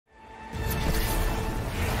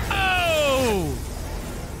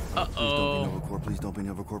Novacore, please don't be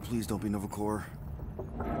Novacore, please don't be Novacore.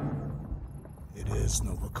 It is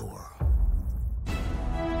Novacore.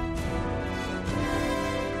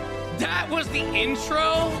 That was the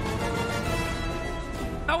intro?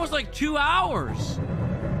 That was like 2 hours.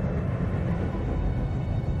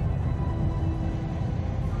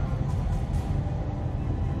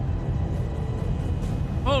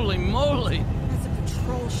 Holy moly. It's a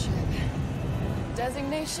patrol ship.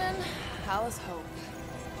 Designation, Alice Hope.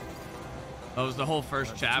 That was the whole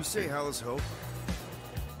first chapter. Did you say Alice Hope?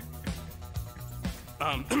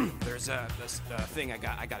 There's this thing I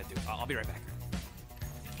gotta do. I'll be right back.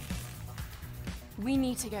 We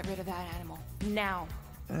need to get rid of that animal. Now.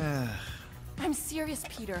 I'm serious,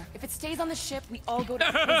 Peter. If it stays on the ship, we all go to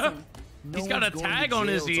prison. He's got a tag on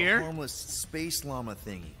his ear. It's a harmless space llama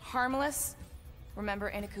thingy. Harmless?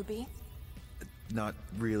 Remember Inakubi? Not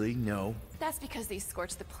really, no. That's because they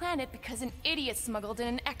scorched the planet because an idiot smuggled in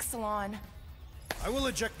an Exelon. I will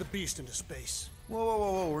eject the beast into space. Whoa, whoa,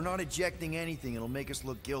 whoa, whoa, we're not ejecting anything. It'll make us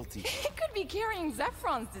look guilty. It could be carrying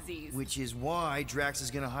Zephron's disease. Which is why Drax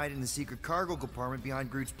is gonna hide in the secret cargo compartment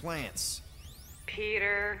behind Groot's plants.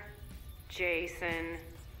 Peter, Jason,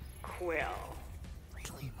 Quill.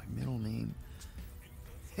 Really, my middle name?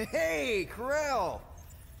 Hey, Corell!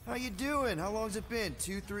 How you doing? How long's it been?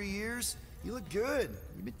 2-3 years? You look good.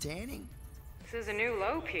 You been tanning? This is a new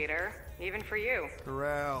low, Peter. Even for you.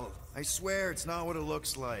 Corell, I swear it's not what it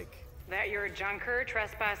looks like. That you're a junker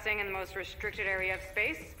trespassing in the most restricted area of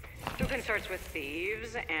space? Who consorts with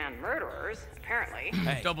thieves and murderers, apparently.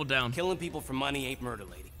 Hey, Double down. Killing people for money ain't murder,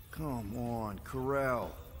 lady. Come on, Corell.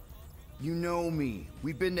 You know me.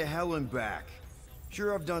 We've been to hell and back.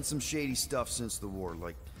 Sure, I've done some shady stuff since the war,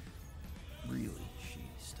 like really shady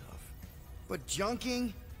stuff. But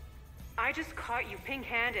junking? I just caught you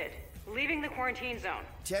pink-handed, leaving the quarantine zone.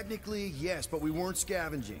 Technically, yes, but we weren't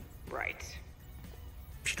scavenging. Right.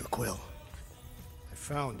 Peter Quill. I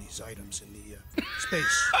found these items in the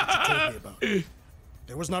space that you told me about.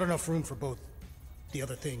 There was not enough room for both the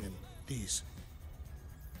other thing and these.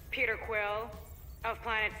 Peter Quill, of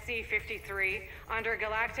planet C-53, under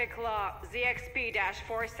Galactic Law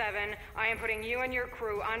ZXB-47, I am putting you and your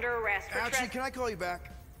crew under arrest for Actually, can I call you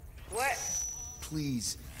back? What?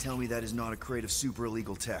 Please tell me that is not a crate of super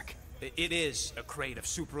illegal tech. It is a crate of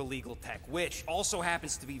super illegal tech, which also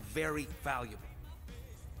happens to be very valuable.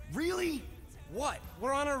 Really? What?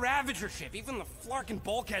 We're on a Ravager ship. Even the flarkin'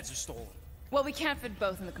 bulkheads are stolen. Well, we can't fit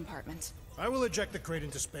both in the compartment. I will eject the crate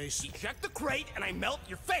into space. Eject the crate and I melt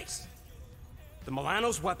your face! The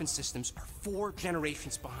Milano's weapon systems are 4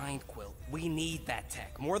 generations behind, Quill. We need that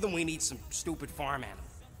tech, more than we need some stupid farm animal.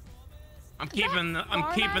 I'm keeping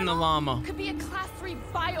the llama. Could be a class 3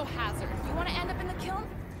 biohazard. You want to end up in the kiln?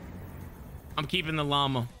 I'm keeping the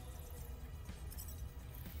llama.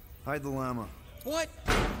 Hide the llama. What?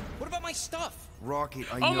 What about my stuff?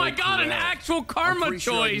 Rocket, I Oh know my god, an Corell. actual karma I'm pretty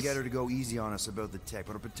sure I can choice. get her to go easy on us about the tech,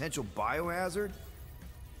 but a potential biohazard?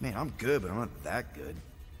 Man, I'm good, but I'm not that good.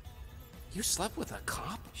 You slept with a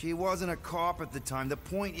cop? She wasn't a cop at the time. The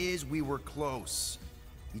point is, we were close.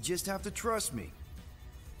 You just have to trust me.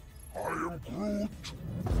 I am Groot.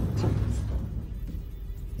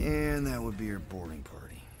 And that would be your boarding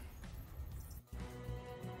party.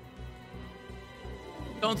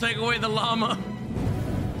 Don't take away the llama.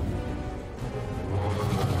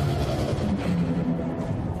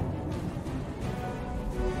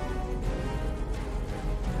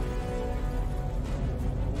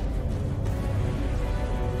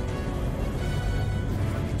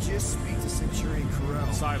 Just speak to Centurion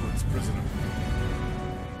Corell. Silence, prisoner.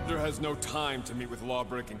 Peter has no time to meet with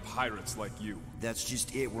law-breaking pirates like you. That's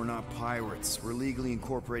just it. We're not pirates. We're legally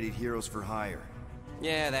incorporated heroes for hire.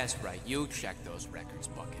 Yeah, that's right. You check those records,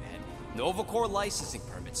 Buckethead. Novacore licensing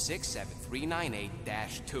permit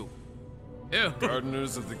 67398-2. Ew.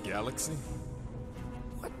 Gardeners of the Galaxy?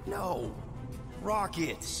 What? No.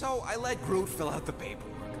 Rocket. So I let Groot fill out the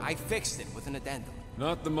paperwork. I fixed it with an addendum.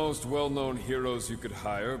 Not the most well-known heroes you could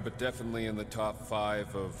hire, but definitely in the top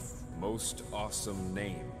 5 of most awesome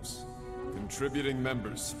names. Contributing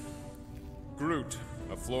members. Groot,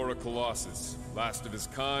 a Flora Colossus, last of his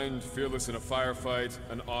kind, fearless in a firefight,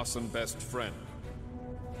 an awesome best friend.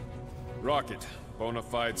 Rocket, bona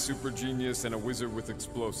fide super genius and a wizard with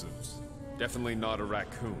explosives. Definitely not a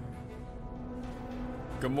raccoon.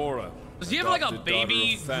 Gamora. Does he have like a adopted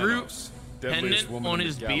baby daughter of Groot Thanos, deadliest pendant woman on in the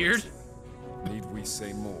his galaxy. beard? Need we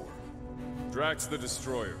say more? Drax the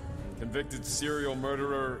Destroyer, convicted serial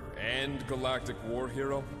murderer and galactic war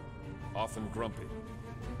hero, often grumpy.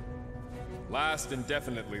 Last and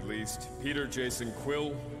definitely least, Peter Jason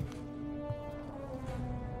Quill.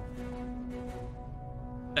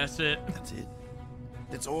 That's it. That's it.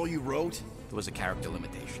 That's all you wrote? It was a character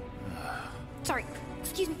limitation. Sorry,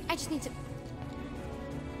 excuse me, I just need to...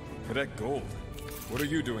 Cadet Gold, what are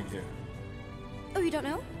you doing here? Oh, you don't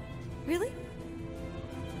know? Really?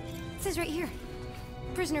 It says right here.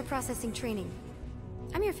 Prisoner processing training.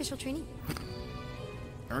 I'm your official trainee.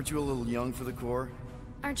 Aren't you a little young for the Corps?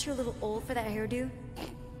 Aren't you a little old for that hairdo?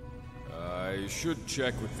 I should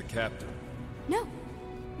check with the captain. No.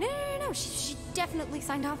 No. She definitely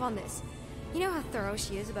signed off on this. You know how thorough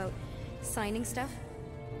she is about signing stuff?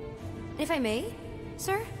 And if I may,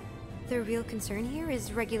 sir, the real concern here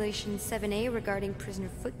is Regulation 7A regarding prisoner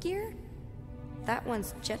footgear. That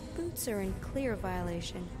one's jet boots are in clear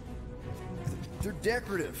violation. They're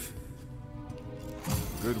decorative.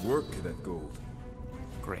 Good work, Cadet Gold.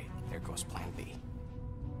 Great. There goes Plan B.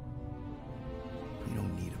 You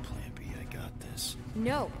don't need a plan B. I got this.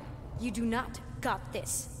 No, you do not got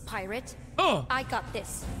this, pirate. Oh! I got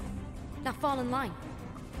this. Now fall in line.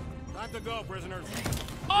 Time to go, prisoners.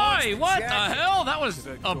 Oi! What the hell? That was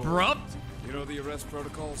Cadet Gold. abrupt. You know the arrest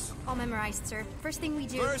protocols? All memorized, sir. First thing we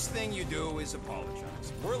do... First thing you do is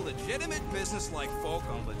apologize. We're legitimate business-like folk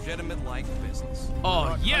on legitimate-like business. Oh,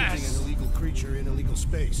 Hunting yes! an illegal creature in illegal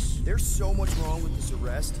space. There's so much wrong with this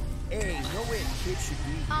arrest. A, no way a kid should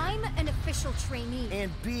be here. I'm an official trainee.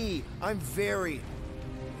 And B, I'm very,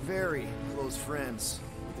 very close friends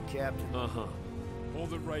with the captain. Uh-huh.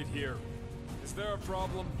 Hold it right here. Is there a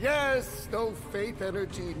problem? Yes, no faith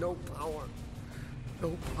energy, no power.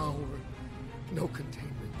 No power, no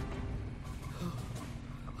containment.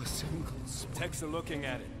 A single spark. Techs are looking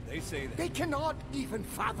at it. They say that. They cannot even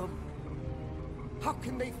fathom. How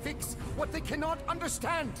can they fix what they cannot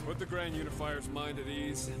understand? Put the Grand Unifier's mind at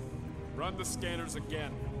ease. Run the scanners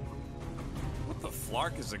again. What the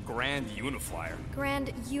flark is a Grand Unifier?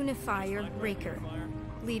 Grand Unifier Raker.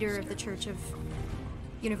 Leader of the Church of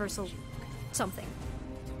Universal something.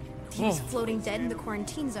 He was floating dead in the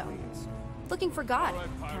quarantine zone. Looking for God. All right,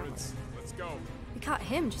 apparently. pirates. Let's go. We caught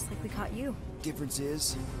him just like we caught you. Difference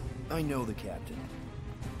is, I know the captain.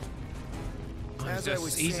 As I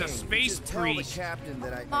was He's a saying, space just tell priest. the captain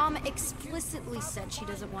that I... Mom explicitly said she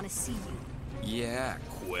doesn't want to see you. Yeah,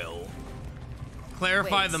 Quill.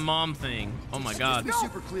 Clarify Wait. the mom thing. Oh my god. Just be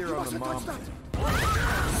super clear on the mom thing.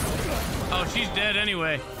 Oh, she's dead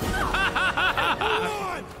anyway.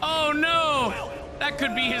 Oh no! That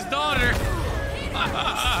could be his daughter.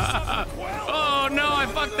 Oh no, I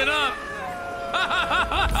fucked it up.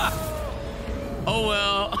 Oh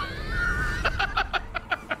well.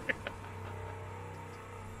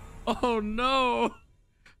 Oh no.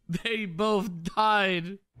 They both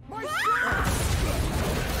died.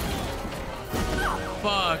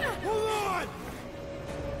 Fuck. Hold on!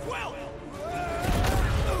 Quill!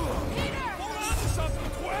 Peter! Hold on to something,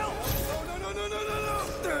 Quill!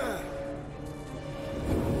 No.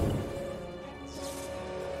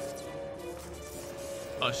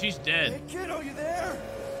 Oh, she's dead. Hey, kiddo, you there?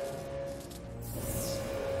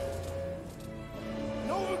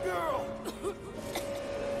 Nova girl!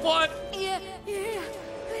 What? Yeah,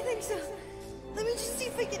 I think so. Let me just see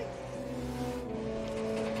if I can...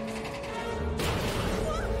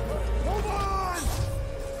 Hold on!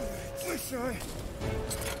 Wish I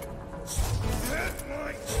had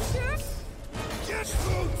my jet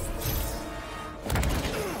boots!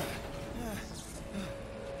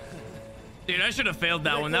 Dude, I should have failed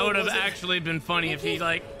that one. That would have actually been funny if he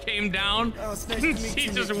like came down Oh, it's nice and to meet she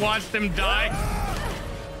you, just Nicky. watched him die.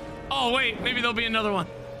 Oh wait, maybe there'll be another one.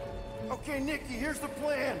 Okay, Nikki, here's the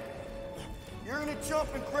plan. You're gonna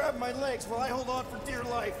jump and grab my legs while I hold on for dear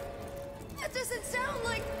life. That doesn't sound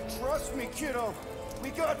like... Trust me, kiddo. We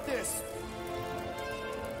got this.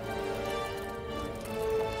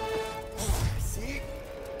 See?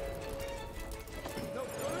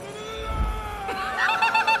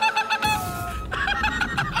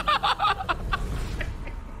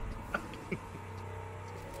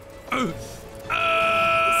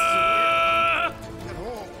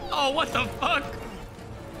 Oh, what the fuck?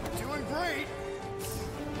 Doing great.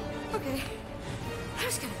 Okay. That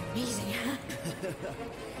was kind of amazing.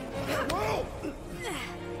 Whoa!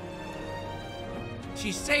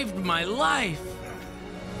 She saved my life.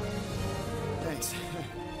 Thanks.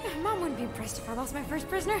 Mom wouldn't be impressed if I lost my first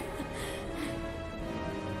prisoner.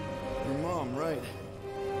 Your mom, right?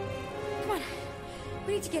 Come on.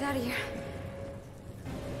 We need to get out of here.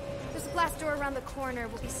 There's a glass door around the corner.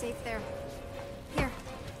 We'll be safe there. Here.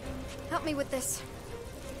 Help me with this.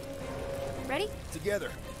 Ready?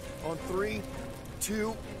 Together. On 3, 2,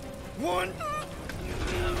 1.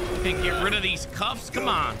 Can get rid of these cuffs? Come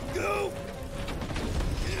on. Go!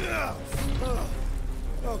 Yeah.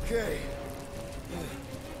 Okay.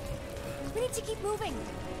 We need to keep moving.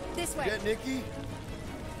 This way. Get Nikki?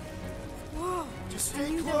 Whoa. Just I stay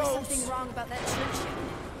knew there was close. something wrong about that church.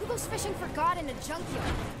 Who goes fishing for God in a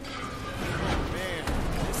junkyard? Man,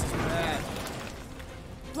 this is bad.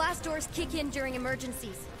 Blast doors kick in during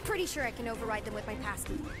emergencies. Pretty sure I can override them with my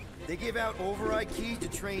passkey. They give out override keys to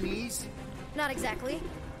trainees? Not exactly.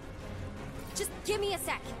 Just give me a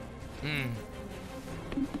sec.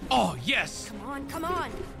 Oh, yes. Come on, come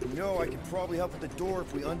on. You know, I could probably help with the door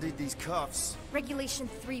if we undid these cuffs. Regulation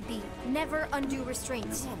 3B. Never undo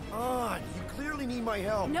restraints. Come on, you clearly need my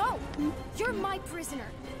help. No! You're my prisoner,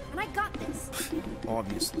 and I got this.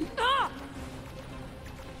 Obviously. Ah!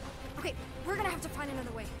 Okay, we're gonna have to find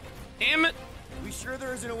another way. Damn it. We sure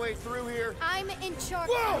there isn't a way through here? I'm in charge.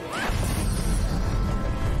 Whoa!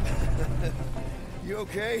 You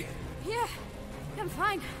okay? Yeah, I'm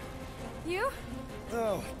fine. You?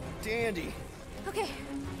 Oh, dandy. Okay,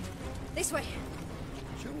 this way.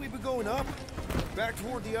 Shouldn't we be going up? Back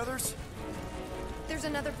toward the others? There's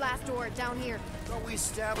another blast door down here. Thought we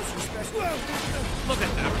established a special... Look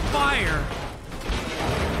at that fire.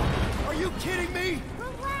 Are you kidding me?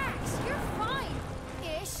 Relax, you're fine.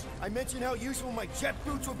 Ish. I mentioned how useful my jet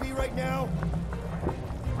boots will be right now.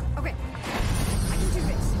 Okay, I can do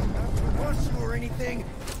this. Not to rush you or anything.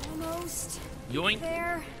 Almost. Yoink.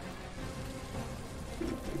 There.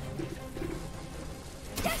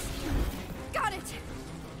 Yes! Got it!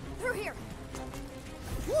 Through here.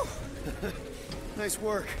 Whew. Nice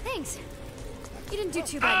work. Thanks. You didn't do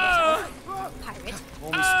too bad, pirate.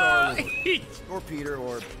 Only Star-Lord. Or Peter,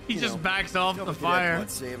 or... He you just know, backs off the Cadet fire. Blood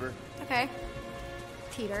Saber. Okay.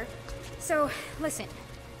 Peter. So, listen.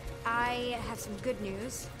 I have some good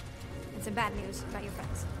news and some bad news about your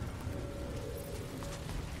friends.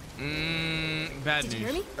 Bad Did news. you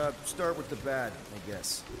hear me? Start with the bad, I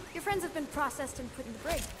guess. Your friends have been processed and put in the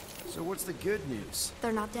brig. So what's the good news?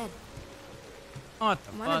 They're not dead. What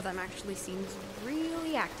the One fuck? of them actually seems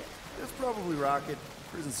really active. That's probably Rocket.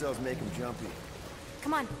 Prison cells make him jumpy.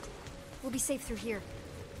 Come on. We'll be safe through here.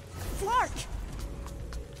 Flark!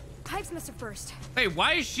 Pipes must have burst. Hey,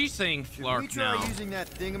 why is she saying Should we Flark try now? using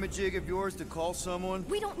that thingamajig of yours to call someone?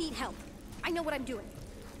 We don't need help. I know what I'm doing.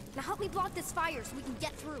 Now help me block this fire so we can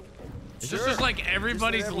get through. Is this just like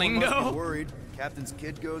everybody's Just that everyone must be lingo? worried. Captain's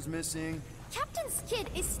kid goes missing. Captain's kid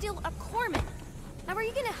is still a corpsman. Now are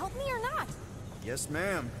you gonna help me or not? Yes,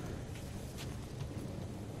 ma'am.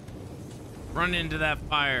 Run into that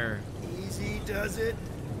fire. Easy does it.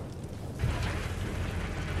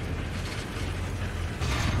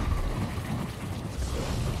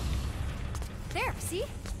 There, see?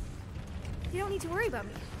 You don't need to worry about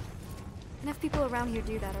me. Enough people around here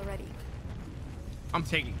do that already. I'm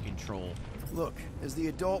taking control. Look, as the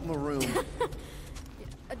adult in the room,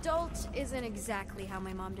 Adult isn't exactly how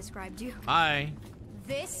my mom described you. Bye.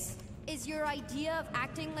 This is your idea of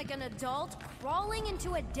acting like an adult, crawling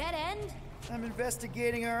into a dead end? I'm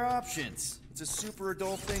investigating our options. It's a super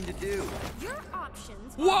adult thing to do. Your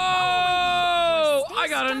options. Whoa! I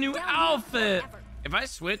got a stuck new down here outfit. forever. If I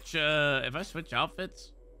switch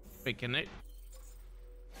outfits, wait, can I?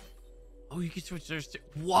 Oh, you can switch theirs too.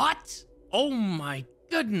 What? Oh my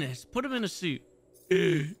goodness! Put him in a suit.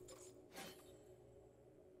 You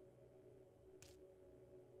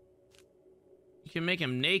can make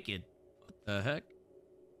him naked. What the heck?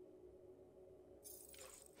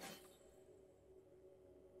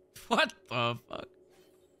 What the fuck?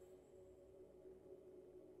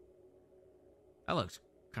 That looks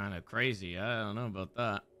kind of crazy. I don't know about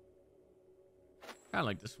that. I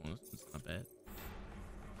like this one. It's not bad.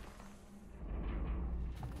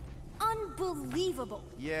 Unbelievable.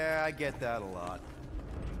 Yeah, I get that a lot.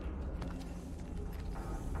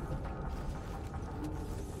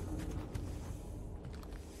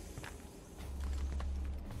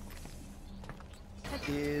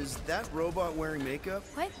 Is that robot wearing makeup?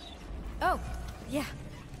 What? Oh, yeah.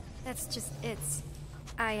 That's just it's.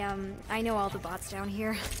 I know all the bots down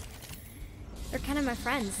here. They're kind of my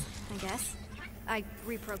friends, I guess. I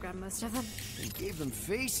reprogrammed most of them. They gave them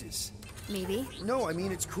faces. Maybe. No, I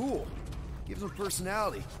mean it's cool. Gives them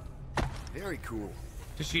personality. Very cool.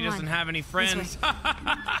 Because she Come doesn't on. have any This friends.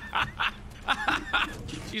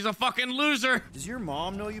 She's a fucking loser. Does your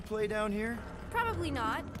mom know you play down here? Probably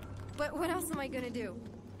not. But what else am I gonna do?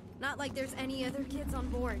 Not like there's any other kids on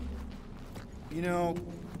board. You know,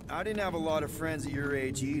 I didn't have a lot of friends at your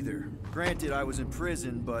age either. Granted, I was in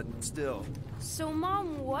prison, but still. So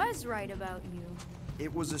Mom was right about you.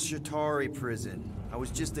 It was a Shatari prison. I was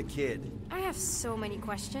just a kid. I have so many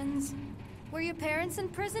questions. Were your parents in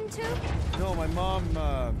prison too? No, my mom,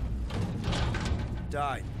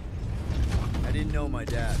 died. I didn't know my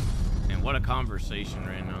dad. And what a conversation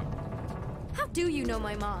right now. How do you know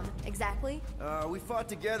my mom, exactly? We fought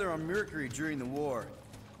together on Mercury during the war.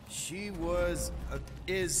 She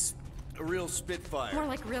is a real spitfire. More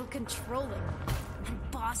like real controlling.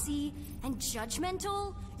 And bossy and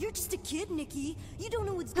judgmental. You're just a kid, Nikki. You don't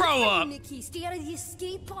know what's Grow good for up. you, Nikki. Stay out of the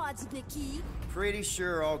escape pods, Nikki. Pretty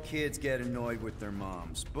sure all kids get annoyed with their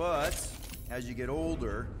moms, but as you get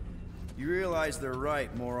older, you realize they're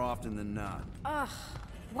right more often than not. Ugh,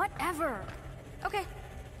 whatever. Okay,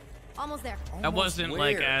 almost there. That wasn't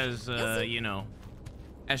like where? as, you know,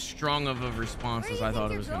 as strong of a response Where as do you I thought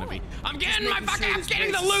think it was you're gonna be. going? I'm getting my Making fucking, sure I'm this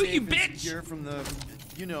getting the place is loot, you safe and bitch! secure from the,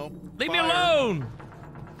 you know, Leave me fire. alone!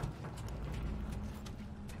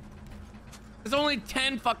 There's only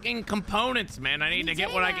 10 fucking components, man. I need to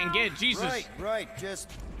get what I can get. Jesus. Right.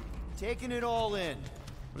 Just taking it all in.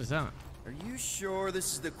 What is that? Are you sure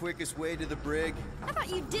this is the quickest way to the brig? I thought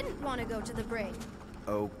you didn't want to go to the brig.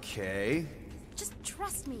 Okay. Just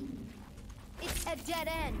trust me. It's a dead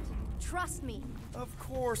end. Trust me. Of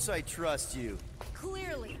course I trust you.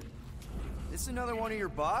 Clearly. This another one of your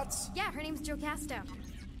bots? Yeah, her name's Jocasta.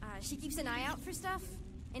 She keeps an eye out for stuff.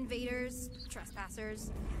 Invaders,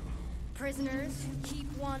 trespassers, prisoners who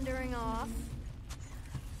keep wandering off.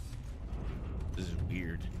 This is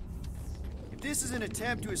weird. If this is an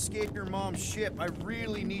attempt to escape your mom's ship, I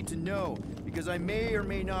really need to know, because I may or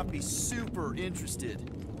may not be super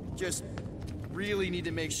interested. Just really need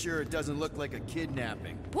to make sure it doesn't look like a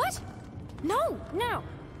kidnapping. What? No.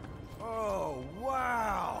 Oh,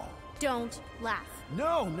 wow! Don't laugh.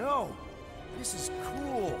 No! This is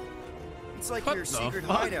cool. It's like What your the secret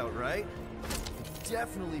fuck? hideout, right?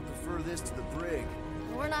 Definitely prefer this to the brig.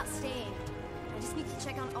 We're not staying. I just need to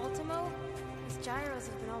check on Ultimo. His gyros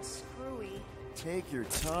have been all screwy. Take your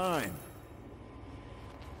time.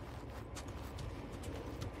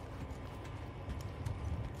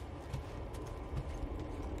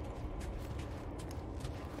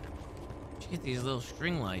 Get these little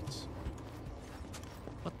string lights.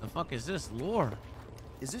 What the fuck is this? Lore.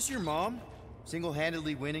 Is this your mom?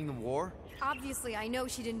 Single-handedly winning the war? Obviously, I know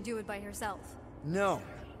she didn't do it by herself. No.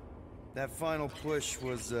 That final push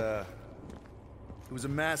was, it was a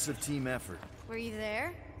massive team effort. Were you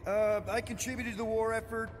there? I contributed to the war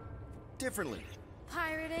effort differently.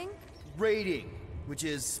 Pirating? Raiding, which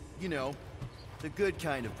is, you know, the good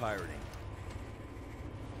kind of pirating.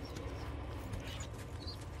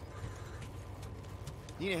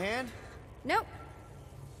 Need a hand? Nope.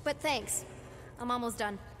 But thanks. I'm almost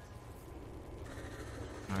done.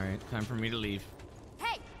 Alright, time for me to leave.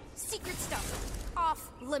 Hey! Secret stuff.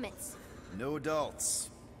 Off limits. No adults.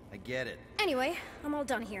 I get it. Anyway, I'm all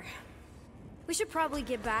done here. We should probably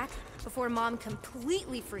get back before Mom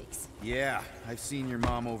completely freaks. Yeah, I've seen your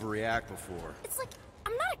mom overreact before. It's like,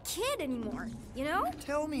 I'm not a kid anymore, you know?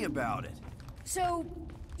 Tell me about it. So,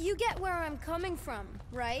 you get where I'm coming from,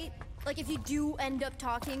 right? Like, if you do end up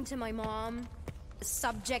talking to my mom, the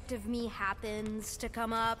subject of me happens to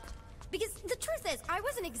come up. Because the truth is, I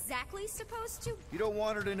wasn't exactly supposed to. You don't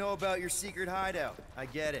want her to know about your secret hideout. I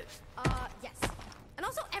get it. Yes. And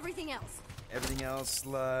also everything else. Everything else,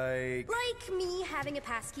 like... Like me having a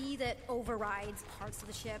passkey that overrides parts of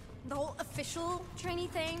the ship. The whole official trainee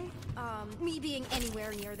thing. Me being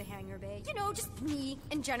anywhere near the hangar bay. You know, just me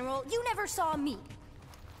in general. You never saw me.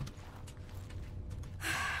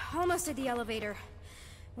 Almost at the elevator.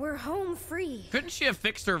 We're home free. Couldn't she have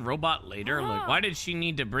fixed her robot later? Like, why did she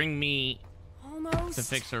need to bring me Almost to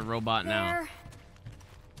fix her robot now? there.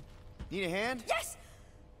 Need a hand? Yes!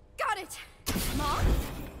 Got it! Mom?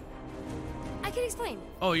 I can explain.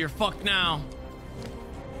 Oh, you're fucked now.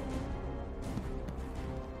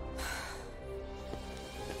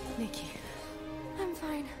 Nikki. I'm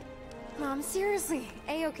fine. Mom, seriously.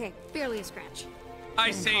 A-okay. Barely a scratch.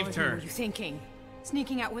 I saved her. What are you thinking?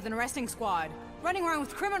 Sneaking out with an arresting squad. Running around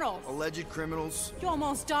with criminals. Alleged criminals? You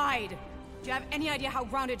almost died. Do you have any idea how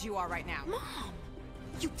grounded you are right now? Mom!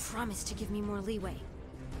 You promised to give me more leeway.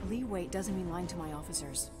 Leeway doesn't mean lying to my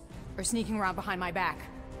officers. Or sneaking around behind my back.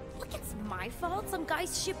 Look, it's my fault some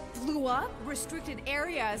guy's ship blew up. Restricted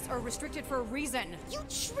areas are restricted for a reason. You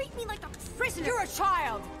treat me like a prisoner. You're a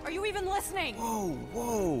child! Are you even listening?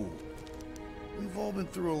 Whoa. We've all been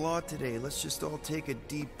through a lot today. Let's just all take a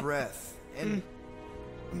deep breath. And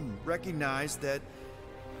recognize that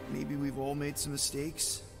maybe we've all made some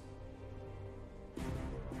mistakes.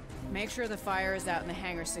 Make sure the fire is out and the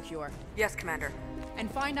hangar secure. Yes, Commander. And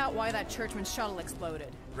find out why that churchman's shuttle exploded.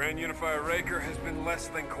 Grand Unifier Raker has been less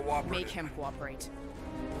than cooperative. Make him cooperate.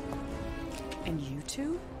 And you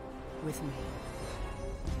two, with me.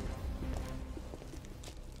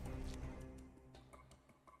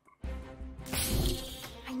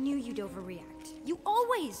 I knew you'd overreact. You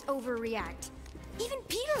always overreact. Even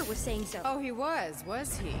Peter was saying so. Oh, he was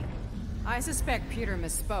he? I suspect Peter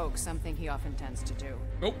misspoke, something he often tends to do.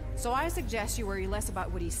 Nope. So I suggest you worry less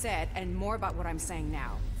about what he said and more about what I'm saying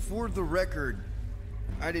now. For the record,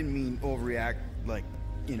 I didn't mean overreact, like,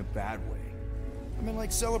 in a bad way. I mean,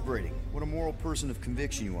 like, celebrating what a moral person of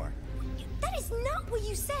conviction you are. That is not what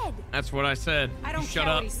you said. That's what I said. I don't Shut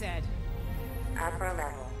care up. what he said. Upper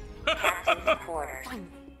level. Captain's quarters.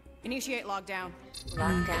 Initiate lockdown.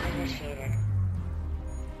 Lockdown initiated.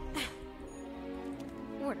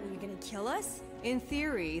 What, are you gonna kill us? In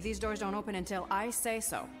theory, these doors don't open until I say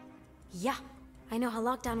so. Yeah, I know how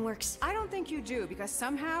lockdown works. I don't think you do, because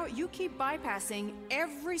somehow you keep bypassing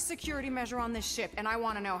every security measure on this ship, and I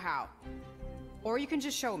want to know how. Or you can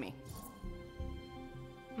just show me.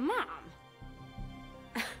 Mom!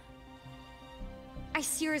 I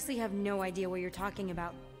seriously have no idea what you're talking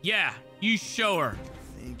about. Yeah, you show her.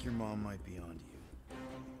 I think your mom might be onto you.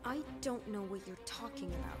 I don't know what you're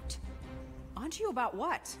talking about. Onto you about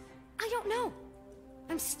what? I don't know.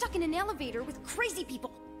 I'm stuck in an elevator with crazy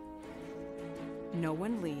people. No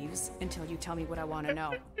one leaves until you tell me what I want to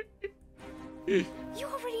know. You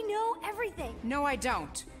already know everything. No, I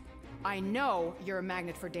don't. I know you're a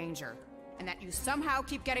magnet for danger, and that you somehow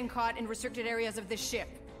keep getting caught in restricted areas of this ship.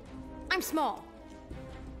 I'm small.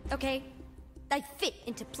 Okay? I fit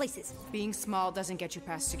into places. Being small doesn't get you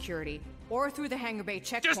past security, or through the hangar bay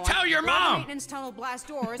checkpoint. Just tell your or the mom! maintenance tunnel blast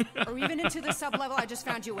doors, or even into the sub-level I just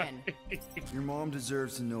found you in. Your mom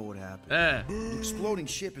deserves to know what happened. An exploding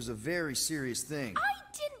ship is a very serious thing. I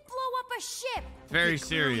didn't blow up a ship! Very It's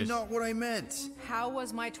clearly serious. not what I meant. How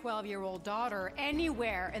was my 12-year-old daughter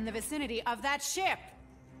anywhere in the vicinity of that ship?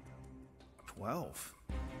 12?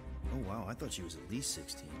 Oh wow, I thought she was at least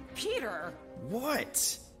 16. Peter!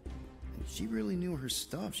 What? She really knew her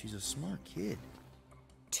stuff. She's a smart kid.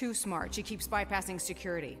 Too smart. She keeps bypassing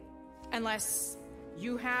security. Unless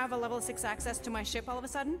you have a level 6 access to my ship all of a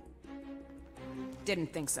sudden?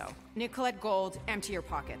 Didn't think so. Nicolette Gold, empty your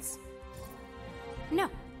pockets. No.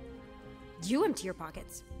 You empty your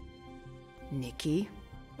pockets. Nikki?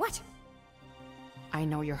 What? I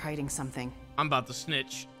know you're hiding something. I'm about to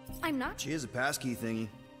snitch. I'm not. She has a passkey thingy.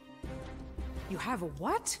 You have a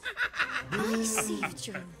what? I saved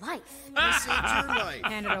your life. I saved your life.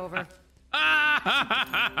 Hand it over.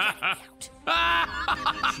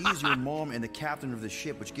 She is your mom and the captain of the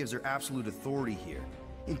ship, which gives her absolute authority here,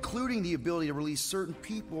 including the ability to release certain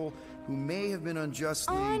people who may have been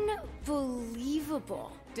unjustly...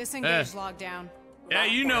 Unbelievable. Disengage lockdown. Yeah,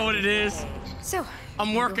 you know what it is. So,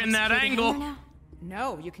 I'm working that angle. Now?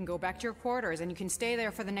 No, you can go back to your quarters and you can stay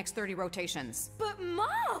there for the next 30 rotations. But Mom!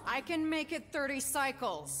 I can make it 30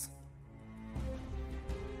 cycles.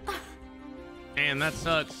 Man, that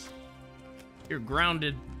sucks. You're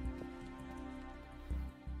grounded.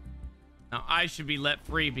 Now I should be let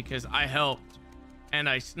free because I helped and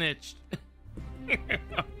I snitched.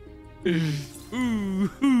 Ooh, hoo,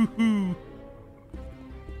 hoo.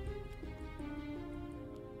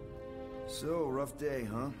 So, rough day,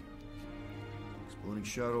 huh? Exploding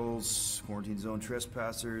shuttles, quarantine zone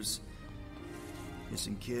trespassers,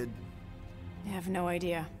 missing kid. I have no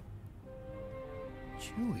idea.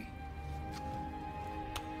 Chewie.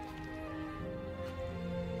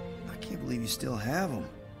 I can't believe you still have him.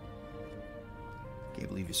 Can't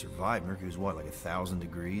believe you survived. Mercury's what, like 1,000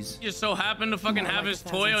 degrees? You so happen to fucking More have like his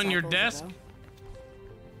 1,000 toy on your cycles desk? ago.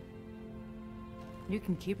 You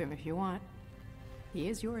can keep him if you want. He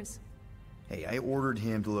is yours. Hey, I ordered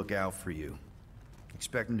him to look out for you.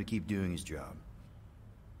 Expect him to keep doing his job.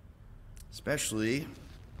 Especially,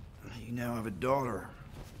 you now have a daughter,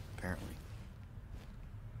 apparently.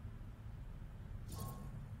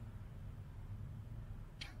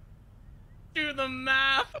 Do the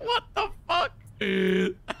math. What the fuck?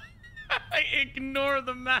 Ignore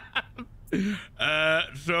the math.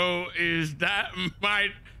 So is that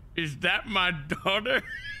my daughter?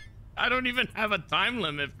 I don't even have a time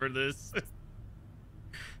limit for this.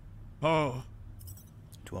 Oh.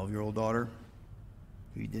 12-year-old daughter,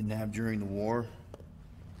 who you didn't have during the war.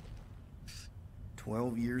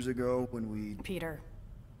 12 years ago when we... Peter.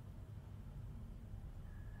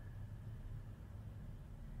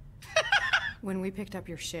 When we picked up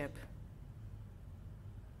your ship,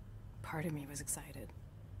 part of me was excited.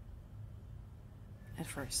 At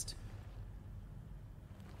first.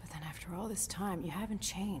 But then after all this time, you haven't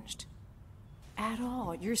changed. At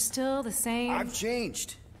all. You're still the same... I've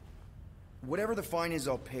changed. Whatever the fine is,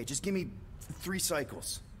 I'll pay. Just give me 3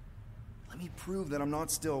 cycles. Let me prove that I'm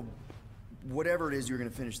not still... whatever it is you're gonna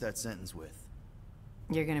finish that sentence with.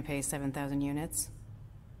 You're gonna pay 7,000 units?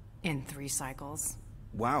 In 3 cycles?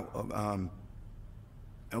 Wow,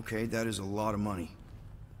 Okay, that is a lot of money.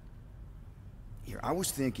 Here, I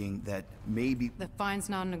was thinking that maybe... The fine's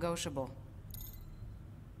non-negotiable.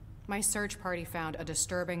 My search party found a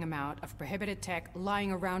disturbing amount of prohibited tech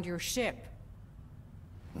lying around your ship.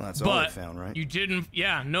 Well, that's all I found, right? You didn't...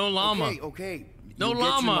 Yeah, no llama. Okay. No You'll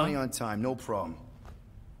llama. Get your money on time, no problem.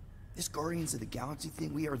 This Guardians of the Galaxy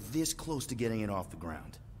thing, we are this close to getting it off the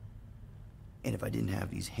ground. And if I didn't have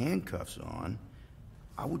these handcuffs on,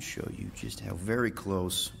 I would show you just how very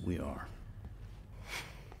close we are.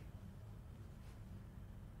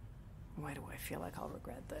 Why do I feel like I'll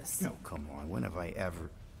regret this? No, come on. When have I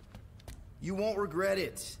ever... You won't regret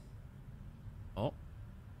it. Oh.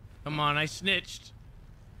 Come on, I snitched.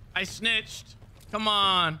 I snitched. Come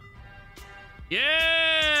on.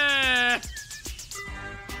 Yeah!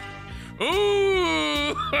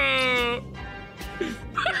 Ooh! You've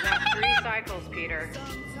got 3 cycles, Peter.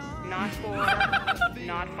 Not 4,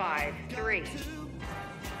 not 5, 3.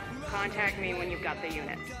 Contact me when you've got the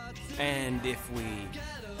unit. And if we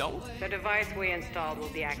don't? The device we installed will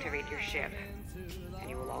deactivate your ship, and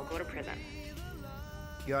you will all go to prison.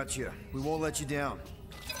 Gotcha. We won't let you down.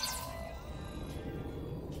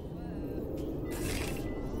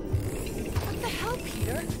 What the hell,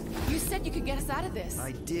 Peter? You said you could get us out of this.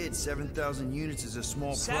 I did. 7,000 units is a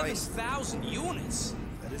small price. 7,000 units?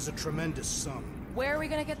 That is a tremendous sum. Where are we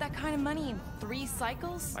gonna get that kind of money in 3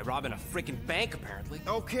 cycles? By robbing a freaking bank, apparently.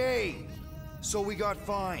 Okay. So we got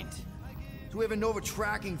fined. So we have a Nova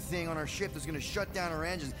tracking thing on our ship that's gonna shut down our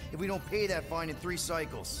engines if we don't pay that fine in 3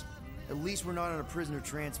 cycles. At least we're not on a prisoner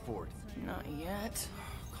transport. Not yet.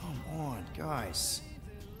 Come on, guys.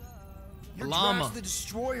 You're Llama. Drax the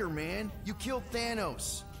Destroyer, man. You killed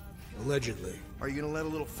Thanos. Allegedly. Are you gonna let a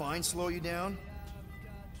little fine slow you down?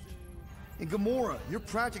 And Gamora, you're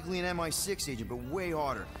practically an MI6 agent, but way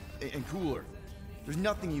hotter and cooler. There's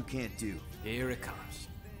nothing you can't do. Here it comes.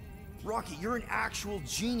 Rocky, you're an actual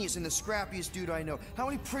genius and the scrappiest dude I know. How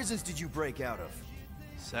many prisons did you break out of?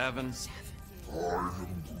 7.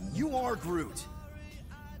 You are Groot.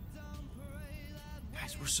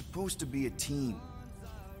 Guys, we're supposed to be a team.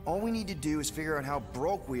 All we need to do is figure out how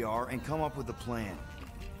broke we are and come up with a plan.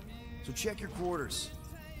 So check your quarters.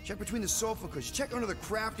 Check between the sofa cushions. Check under the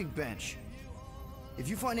crafting bench. If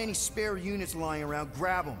you find any spare units lying around,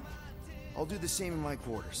 grab them. I'll do the same in my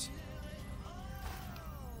quarters.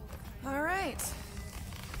 All right.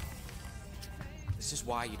 This is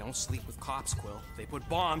why you don't sleep with cops, Quill. They put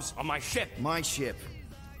bombs on my ship. My ship.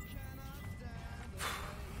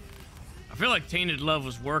 I feel like Tainted Love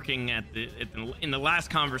was working in the last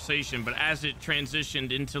conversation, but as it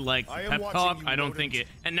transitioned into like pep talk, I don't think it.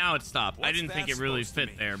 And now it stopped. I didn't think it really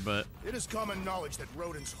fit there, but It is common knowledge that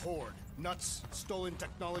rodents hoard nuts, stolen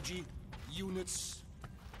technology, units.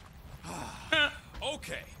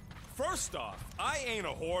 Okay. First off, I ain't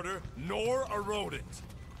a hoarder nor a rodent.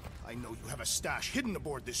 I know you have a stash hidden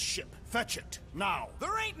aboard this ship. Fetch it, now.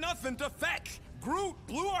 There ain't nothing to fetch. Groot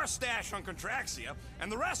blew our stash on Contraxia,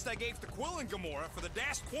 and the rest I gave to Quill and Gamora for the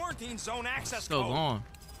DAS quarantine zone access still code. on.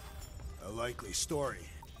 A likely story.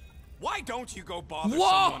 Why don't you go bother Whoa!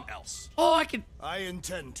 someone else? Oh, I could. I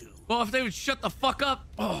intend to. Well, if they would shut the fuck up.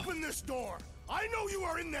 Oh. Open this door. I know you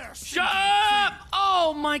are in there. Shut up!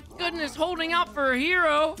 Oh my goodness, holding out for a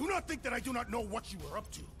hero. Do not think that I do not know what you are up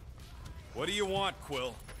to. What do you want,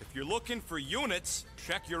 Quill? If you're looking for units,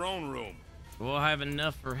 check your own room. Will I have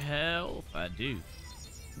enough for health? I do.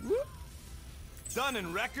 Whoop. Done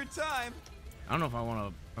in record time. I don't know if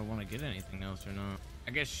I want to get anything else or not.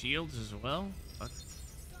 I guess shields as well. Fuck.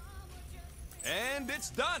 And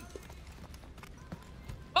it's done.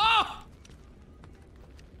 Oh!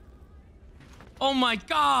 Oh my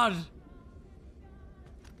god!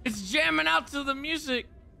 It's jamming out to the music.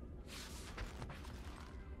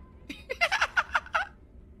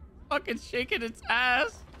 Fucking shaking its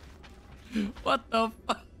ass. What the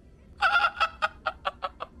fuck?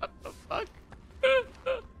 What the fuck?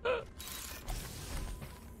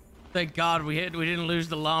 Thank God we didn't lose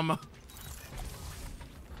the llama.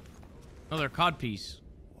 Another codpiece.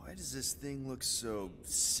 Why does this thing look so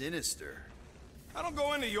sinister? I don't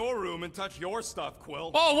go into your room and touch your stuff,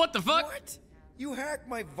 Quill. Oh, what the fuck? What? You hacked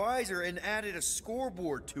my visor and added a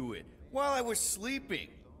scoreboard to it while I was sleeping.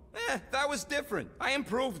 That was different. I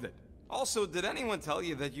improved it. Also, did anyone tell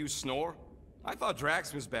you that you snore? I thought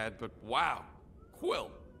Drax was bad, but wow.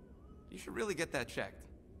 Quill, you should really get that checked.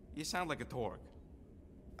 You sound like a Torg.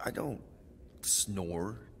 I don't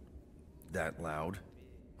snore that loud.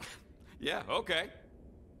 Yeah, okay.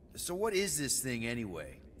 So what is this thing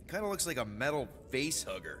anyway? It kind of looks like a metal face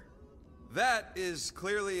hugger. That is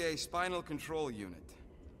clearly a spinal control unit.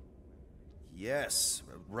 Yes,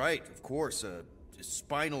 right, of course.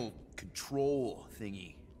 spinal control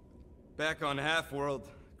thingy. Back on Half-World,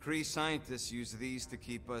 Kree scientists use these to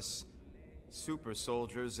keep us super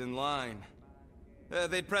soldiers in line.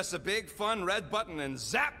 They'd press a big, fun red button and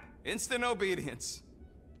zap! Instant obedience.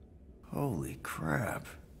 Holy crap.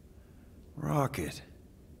 Rocket.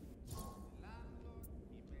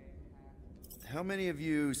 How many of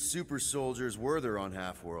you super soldiers were there on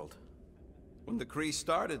Half-World? When the Kree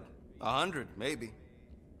started, 100, maybe.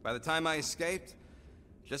 By the time I escaped,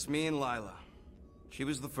 just me and Lila. She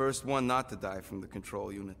was the first one not to die from the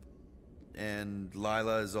control unit. And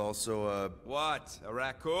Lila is also a... What? A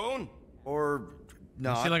raccoon? Or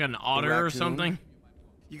not? Is she like an otter or something?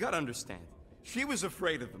 You gotta understand. She was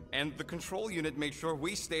afraid of them, and the control unit made sure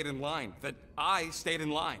we stayed in line. That I stayed in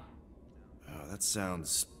line. Oh, that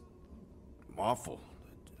sounds... awful.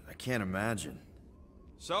 I can't imagine.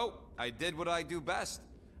 So, I did what I do best.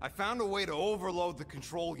 I found a way to overload the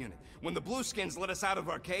control unit. When the Blueskins let us out of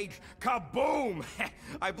our cage, kaboom!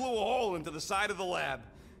 I blew a hole into the side of the lab.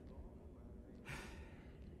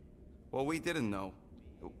 What we didn't know...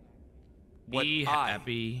 What Be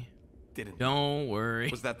happy. Didn't Don't worry.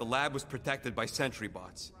 Was that the lab was protected by sentry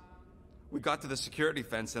bots. We got to the security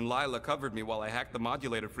fence and Lila covered me while I hacked the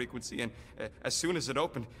modulator frequency, and as soon as it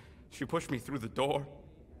opened, she pushed me through the door.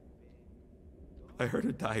 I heard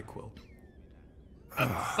her die, Quill. A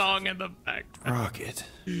song in the back. Rocket.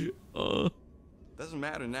 Doesn't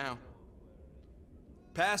matter now.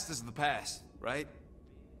 Past is the past, right?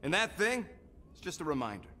 And that thing, it's just a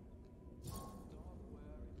reminder.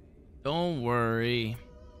 Don't worry.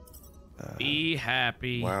 Be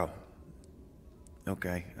happy. Wow.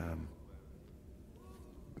 Okay,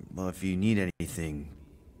 well, if you need anything,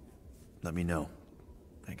 let me know,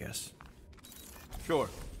 I guess. Sure.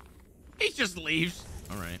 He just leaves.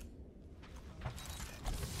 All right.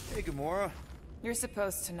 Hey, Gamora. You're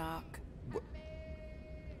supposed to knock.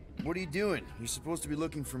 What are you doing? You're supposed to be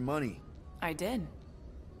looking for money. I did.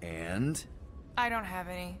 And? I don't have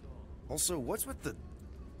any. Also, what's with the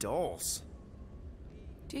dolls?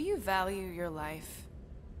 Do you value your life?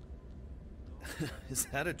 Is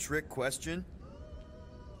that a trick question?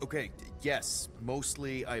 Okay, yes,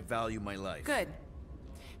 mostly I value my life. Good.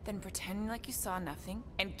 Then pretend like you saw nothing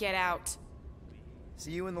and get out.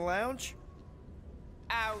 See you in the lounge?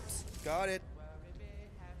 Out. Got it.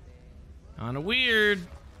 Kinda weird.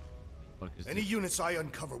 Any units I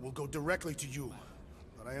uncover will go directly to you,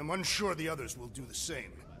 but I am unsure the others will do the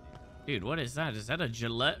same. Dude, what is that? Is that a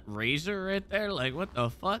Gillette razor right there? Like, what the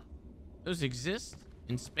fuck? Those exist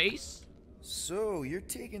in space? So, you're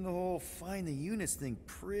taking the whole find the units thing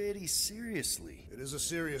pretty seriously. It is a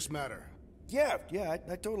serious matter. Yeah,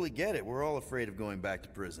 I totally get it. We're all afraid of going back to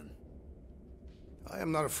prison. I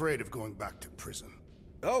am not afraid of going back to prison.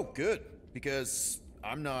 Oh, good. Because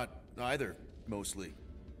I'm not either, mostly.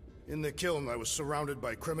 In the kiln, I was surrounded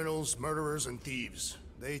by criminals, murderers, and thieves.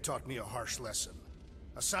 They taught me a harsh lesson.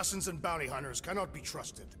 Assassins and bounty hunters cannot be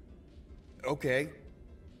trusted. Okay.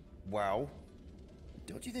 Wow.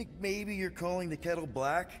 Don't you think maybe you're calling the kettle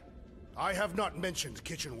black? I have not mentioned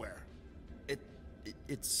kitchenware.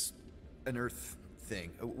 It's an Earth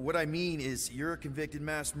thing. What I mean is, you're a convicted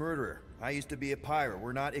mass murderer. I used to be a pirate.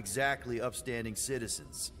 We're not exactly upstanding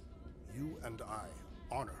citizens. You and I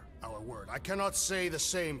honor our word. I cannot say the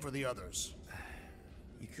same for the others.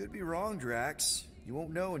 You could be wrong, Drax. You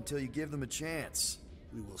won't know until you give them a chance.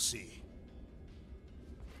 We will see.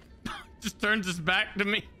 Just turns his back to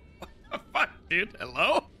me. What the fuck, dude?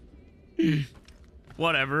 Hello?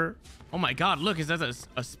 Whatever. Oh my god, look, is that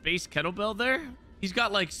a space kettlebell there? He's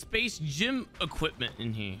got like space gym equipment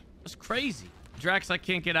in here. That's crazy. Drax, I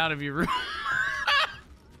can't get out of your room.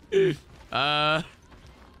 How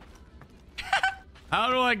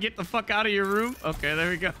do I get the fuck out of your room? Okay, there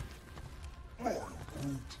we go.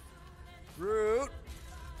 Groot,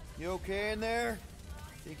 you okay in there?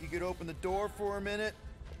 Think you could open the door for a minute?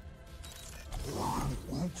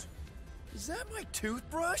 Is that my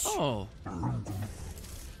toothbrush? Oh.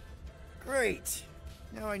 Great.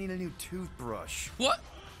 Now I need a new toothbrush. What?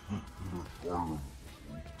 What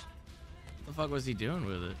the fuck was he doing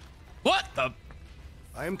with it? What the?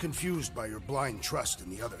 I am confused by your blind trust in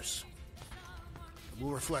the others. I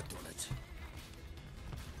will reflect on it.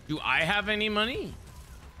 Do I have any money?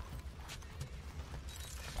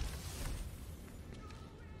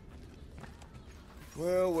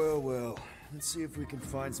 Well. Let's see if we can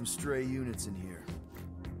find some stray units in here.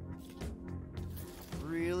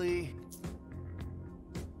 Really?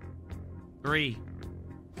 3.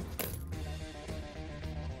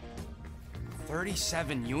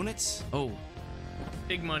 37 units? Oh,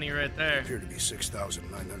 big money right there. Appear to be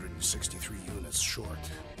 6,963 units short.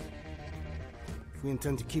 If we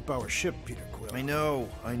intend to keep our ship, Peter Quill. I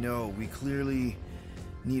know. We clearly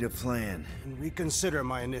need a plan. And reconsider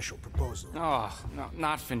my initial proposal. Oh, no,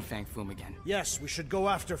 not Fin Fang Foom again. Yes, we should go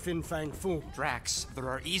after Fin Fang Foom. Drax, there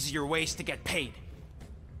are easier ways to get paid.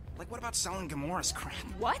 Like, what about selling Gamora's crap?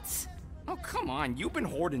 What? Oh, come on. You've been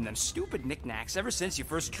hoarding them stupid knickknacks ever since you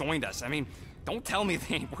first joined us. I mean, don't tell me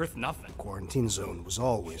they ain't worth nothing. Quarantine zone was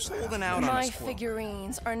always there. Holding out on My us, Quill.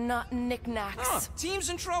 figurines are not knickknacks. Huh,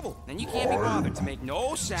 team's in trouble. Then you can't be bothered to make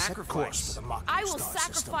no sacrifice. I will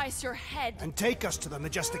sacrifice your head. And take us to the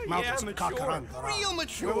majestic mountains of mature. Kakarandara. Real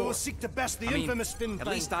mature. Where we will seek to best the infamous Fin Fang.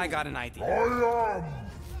 At least I got an idea. I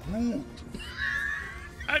am Groot.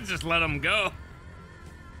 I just let him go.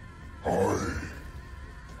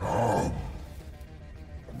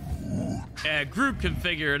 Yeah, Groot can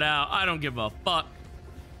figure it out. I don't give a fuck.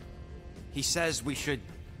 He says we should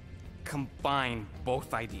combine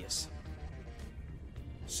both ideas.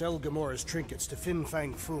 Sell Gamora's trinkets to Fin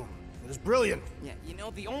Fang Foom. It is brilliant. Yeah, you know,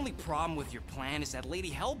 the only problem with your plan is that Lady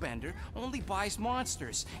Hellbender only buys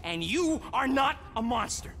monsters, and you are not a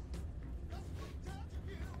monster.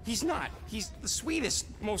 He's not. He's the sweetest,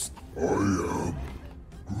 most... I am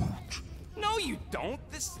Groot. No, you don't.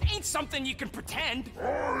 This ain't something you can pretend. I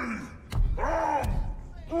am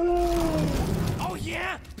Oh,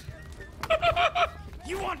 yeah?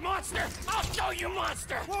 You want monster? I'll show you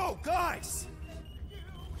monster! Whoa, guys!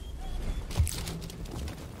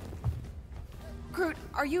 Groot,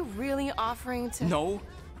 are you really offering to...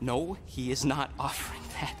 No, he is not offering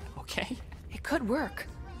that, okay? It could work.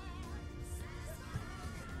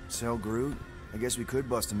 Sell Groot? I guess we could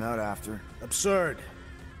bust him out after. Absurd.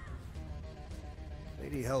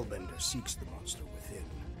 Lady Hellbender seeks the monster within.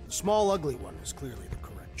 The small, ugly one is clearly the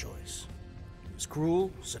correct choice. He is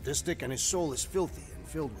cruel, sadistic, and his soul is filthy and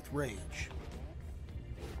filled with rage.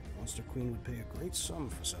 Monster Queen would pay a great sum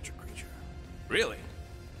for such a creature. Really?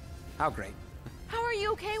 How great? How are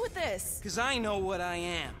you okay with this? Because I know what I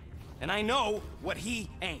am. And I know what he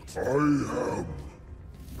ain't. I am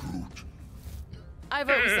Groot. I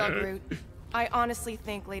vote we sell Groot. I honestly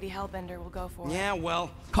think Lady Hellbender will go for it. Yeah, well...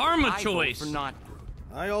 Karma I choice. vote for not Groot.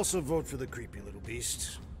 I also vote for the creepy little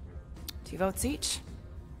beast. 2 votes each.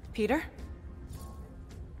 Peter?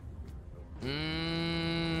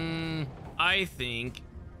 I think,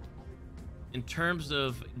 in terms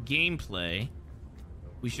of gameplay,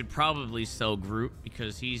 we should probably sell Groot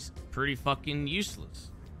because he's pretty fucking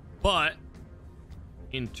useless. But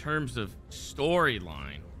in terms of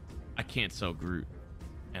storyline, I can't sell Groot,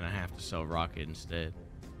 and I have to sell Rocket instead.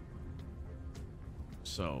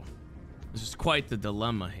 So this is quite the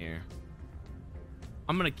dilemma here.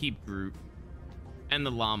 I'm gonna keep Groot and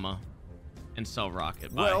the llama and sell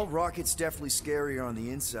Rocket. Bye. Well, Rocket's definitely scarier on the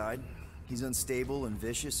inside. He's unstable and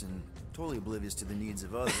vicious and totally oblivious to the needs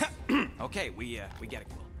of others. Okay, we get it,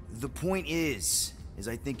 Quill. The point is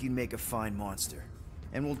I think you'd make a fine monster.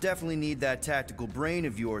 And we'll definitely need that tactical brain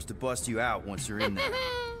of yours to bust you out once you're in there.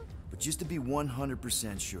 But just to be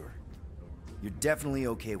 100% sure, you're definitely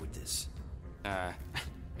okay with this. Are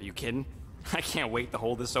you kidding? I can't wait to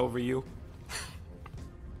hold this over you.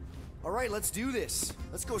 All right, let's do this.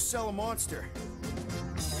 Let's go sell a monster.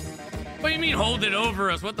 What do you mean hold it over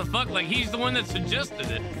us? What the fuck? Like he's the one that suggested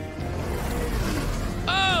it.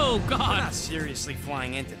 Oh, I'm God. not seriously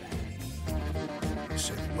flying into that. They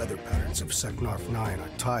say the weather patterns of Seknarf 9 are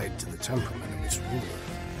tied to the temperament of its ruler.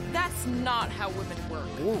 That's not how women work.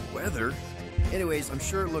 Or weather. Anyways, I'm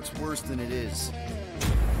sure it looks worse than it is.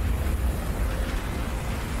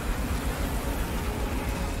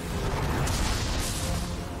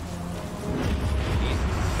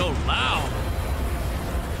 So loud.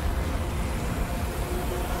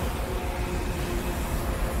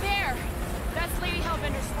 There! That's Lady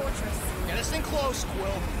Hellbender's fortress. Get us in close,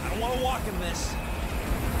 Quill. I don't want to walk in this.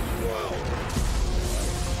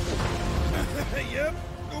 Yep,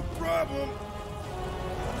 no problem.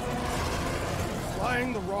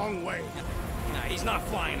 Flying the wrong way. Nah, he's not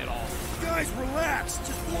flying at all. Guys, relax.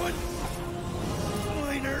 Just one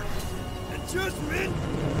minor adjustment.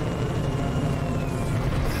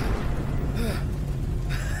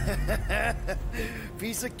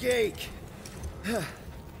 Piece of cake.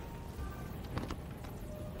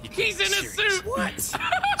 He's in a suit. What? This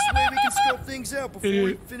way we can scope things out before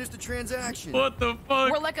we finish the transaction. What the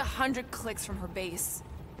fuck? We're like 100 clicks from her base.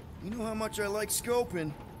 You know how much I like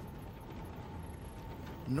scoping.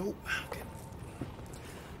 Nope. Okay.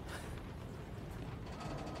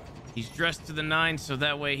 He's dressed to the nines so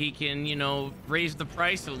that way he can, you know, raise the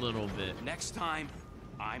price a little bit. Next time,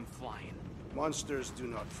 I'm flying. Monsters do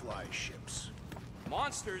not fly ships.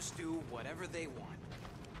 Monsters do whatever they want.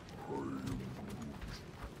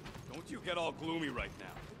 Don't you get all gloomy right now.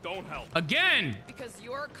 Don't help. Again! Because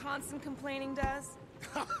your constant complaining does?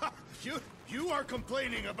 You are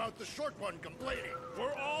complaining about the short one complaining.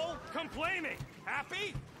 We're all complaining.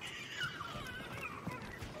 Happy?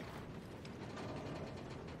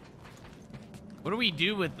 What do we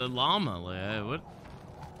do with the llama? Like, what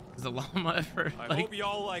is the llama ever? I Like, hope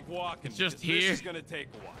y'all like walking. it's just because here. This is gonna take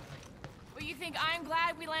a while. But you think I'm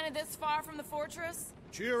glad we landed this far from the fortress?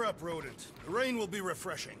 Cheer up, rodent. The rain will be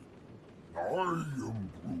refreshing. I am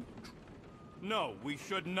Groot. No, we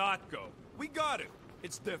should not go. We got to.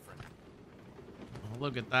 It's different. oh,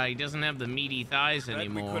 look at that. He doesn't have the meaty thighs Bet we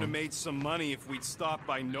anymore. could have made some money if we'd stopped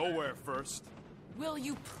by nowhere first. Will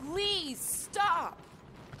you please stop?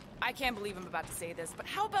 I can't believe I'm about to say this, but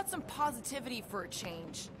how about some positivity for a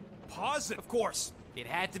change? Pause it. Of course. It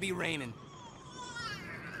had to be raining.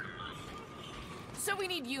 So we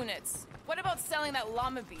need units. What about selling that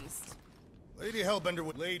llama beast? Lady Hellbender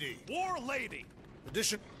with Lady. War lady.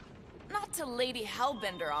 Addition. Not to Lady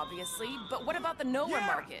Hellbender, obviously, but what about the nowhere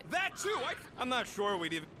market? That too. I'm not sure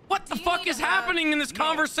we'd even. What the Do you fuck need is a- happening in this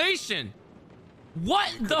conversation?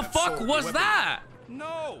 What the fuck sold was weapons. that?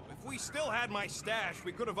 No, if we still had my stash,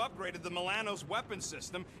 we could have upgraded the Milano's weapon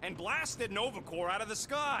system and blasted Novacore out of the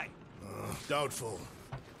sky. Doubtful.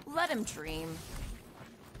 Let him dream.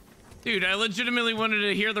 Dude, I legitimately wanted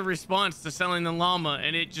to hear the response to selling the llama,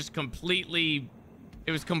 and it just completely,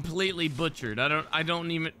 it was completely butchered. I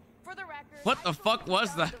don't even. For the record, What the fuck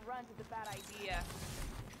was that? The runt is a bad idea.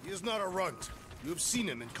 He is not a runt. You have seen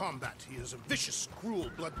him in combat. He is a vicious, cruel,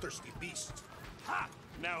 bloodthirsty beast. Ha!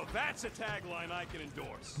 Now that's a tagline I can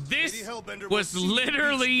endorse. This Lady Hellbender was will see the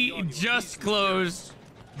literally beast beyond your just reason. closed.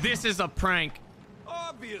 This is a prank.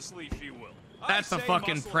 Obviously she will. That's I a say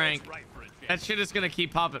fucking muscle prank. head's right for a change. That shit is gonna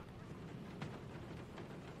keep popping.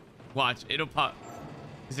 Watch, it'll pop.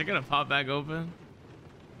 Is it gonna pop back open?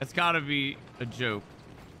 It's gotta be a joke.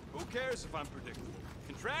 Who cares if I'm predictable?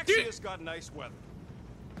 Contraxia's got nice weather.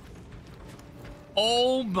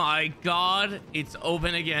 Oh my god, it's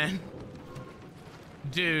open again.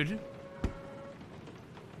 Dude.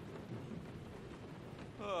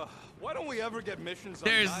 Why don't we ever get missions on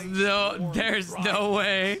There's nice, no warm, dry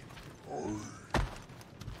way.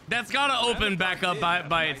 That's gotta open back up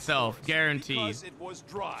by itself, guaranteed. Because it was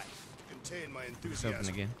dry. Contain my Open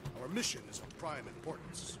enthusiasm. again. Our mission is of prime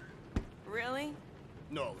importance. Really?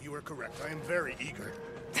 No, you are correct. I am very eager.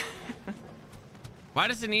 Why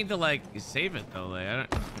does it need to like save it though? Like I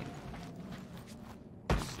don't.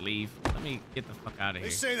 Just leave. Let me get the fuck out of They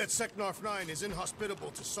here. say that Seknarf 9 is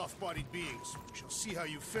inhospitable to soft-bodied beings. We shall see how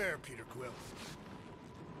you fare, Peter Quill.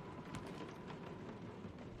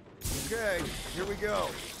 Okay, here we go.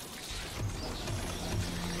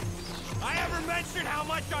 I ever mentioned how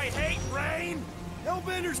much I hate rain?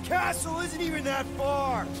 Hellbender's castle isn't even that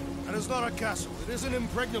far. That is not a castle. It is an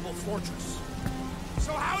impregnable fortress.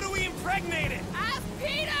 So how do we impregnate it? Ask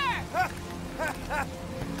Peter!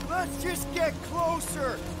 Let's just get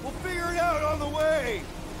closer. We'll figure it out on the way.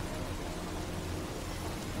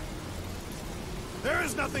 There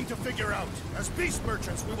is nothing to figure out. As beast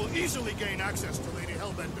merchants, we will easily gain access to Lady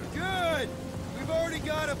Hellbender. Good. We've already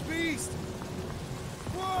got a beast.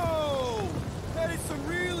 Whoa! That is some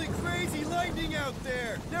really crazy lightning out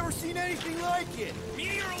there. Never seen anything like it.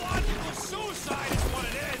 Meteorological suicide is what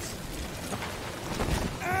it is.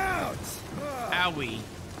 Ouch! Ugh. Owie.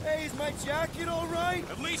 Hey, is my jacket all right?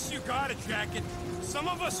 At least you got a jacket. Some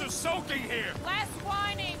of us are soaking here. Less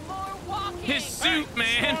whining, more walking. His suit,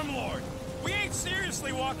 man. Stormlord, we ain't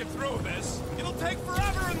seriously walking through this. It'll take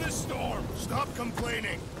forever in this storm. Stop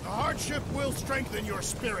complaining. The hardship will strengthen your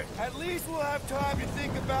spirit. At least we'll have time to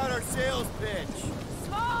think about our sales pitch.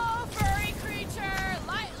 Small furry creature,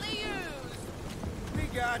 lightly used. We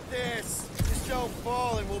got this. Just don't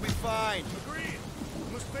fall and we'll be fine. Agreed.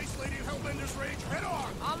 We must face Lady Hellbender's rage head on.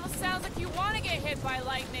 Almost sounds like you want to get hit by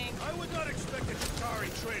lightning. I would not expect a Qatari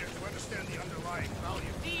trader to understand the underlying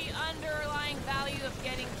value. The underlying value of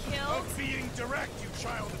getting killed. Of being direct, you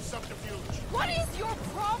child of subterfuge. What is your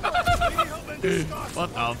problem? Lady Hellbender's thoughts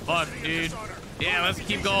What the of fuck, complicity and dude? dishonor. Yeah, Her let's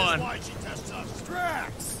keep reputation going. is why she tests us.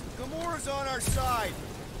 Drax! Gamora's on our side.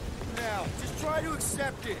 Now, just try to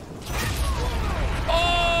accept it.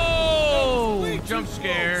 Oh! Way too Jump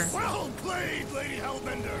scare. close. Well played, Lady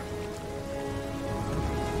Hellbender.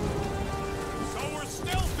 So we're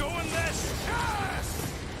still doing this?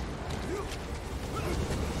 Yes!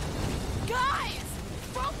 Guys,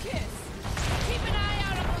 focus! Keep an eye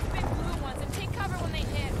out on those big blue ones and take cover when they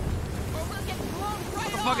hit. Or we'll get blown right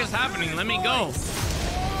What the fuck off. is happening? Let me go.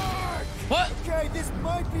 What? Okay, this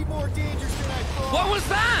might be more dangerous than I thought. What was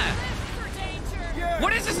that? Lift for danger. Yeah,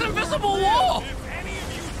 What is this we invisible were wall? If any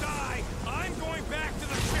of you die,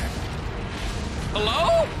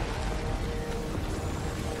 Hello?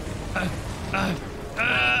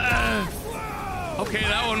 Okay,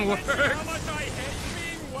 that one worked.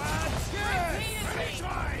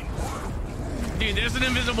 Dude, there's an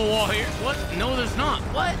invisible wall here. What? No, there's not.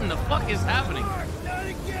 What in the fuck is happening? Not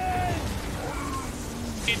again!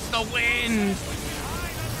 It's the wind.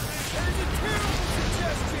 There's a terrible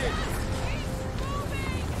suggestion!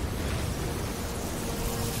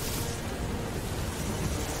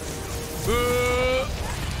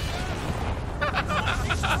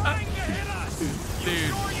 Trying to hit us! Dude. You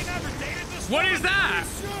sure you never dated this What woman? is that?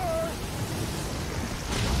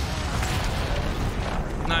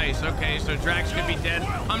 Nice, okay, so Drax could be dead.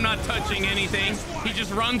 I'm not touching anything. He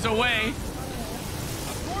just runs away.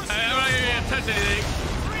 I'm not even gonna touch anything.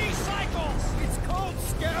 3 cycles! It's called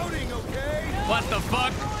scouting, okay? What the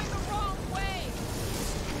fuck? Going the wrong way.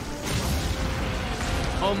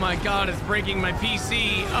 Oh my god, it's breaking my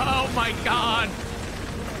PC. Oh my god.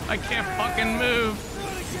 I can't fucking move.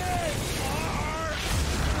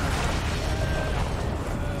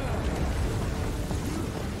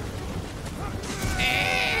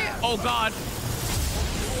 Oh god.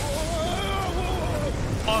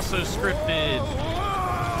 Also scripted.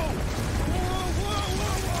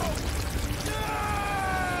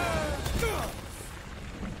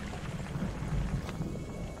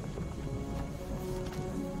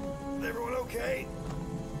 Everyone okay?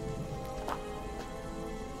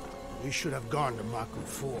 We should have gone to Maku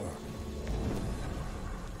 4.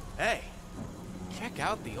 Hey, check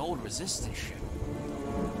out the old resistance ship.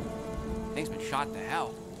 Thing's been shot to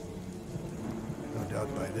hell. No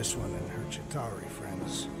doubt by this one and her Chitauri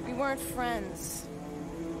friends. We weren't friends.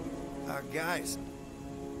 Guys.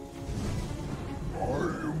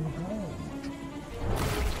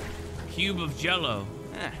 Cube of Jello.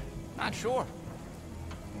 Not sure.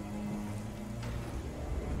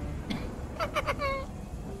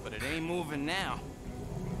 But it ain't moving now.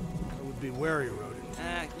 It would be wary, rodent.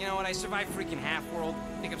 You know what? I survived freaking Half-World.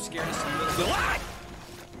 Think I'm scared of some little... What?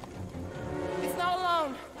 It's not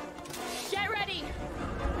alone. Get ready.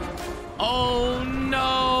 Oh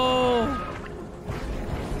no!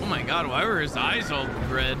 Oh my god, why were his eyes all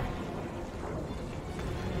red?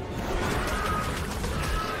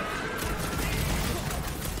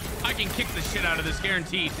 I can kick the shit out of this,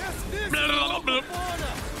 guaranteed.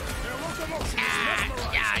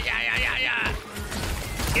 Yeah.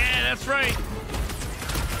 Yeah, that's right.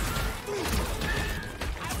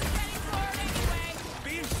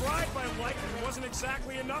 Being fried by lightning wasn't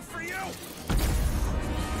exactly enough for you?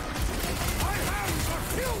 My hands are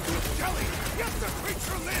filled with jelly, yet the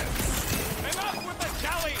creature lives! Enough with the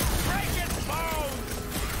jelly! Break its bones!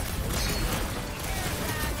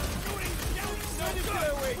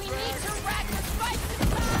 We need to rack the spikes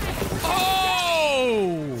inside.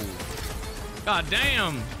 Oh! God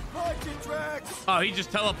damn. Punch it, Drax! Oh, he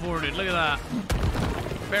just teleported. Look at that.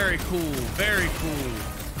 Very cool. Very cool.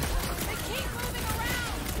 They keep moving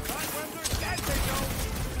around. Not when they're dead, they don't!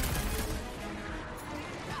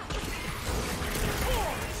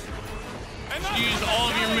 Use all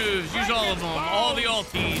of your moves. Use all of them. All the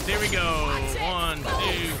ulties. There we go. 1, 2,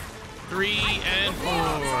 3, and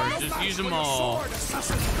 4. Just use them all.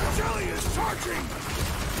 Jelly is charging!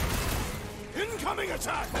 Incoming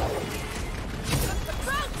attack!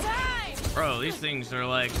 About time. Bro, these things are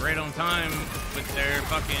like right on time with their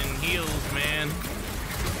fucking heels, man.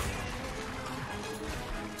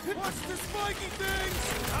 Watch the spiky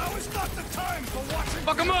things! Now is not the time for watching.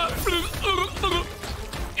 Fuck him up!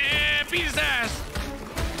 Yeah, beat his ass!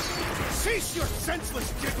 Cease your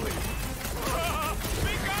senseless giggling!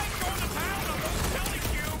 Big guys going to town on those jelly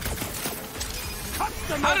cubes! Cut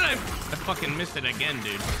them How did I fucking missed it again,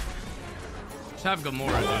 dude? Just have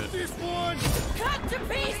Gamora do it. this one! Cut to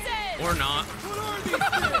pieces. Or not. What are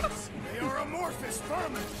these things? They are amorphous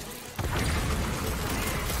vermin!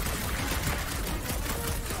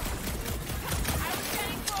 I was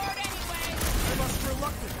getting forward anyway. I must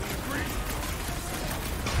reluctantly agree.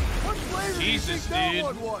 What flavor Jesus, do you think dude. that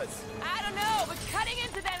one was? I don't know, but cutting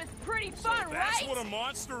into them is pretty fun, That's right? what a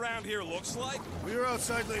monster around here looks like? We are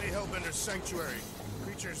outside Lady Hellbender's sanctuary.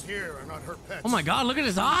 Creatures here are not her pets. Oh my god, look at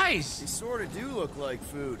his eyes! They sort of do look like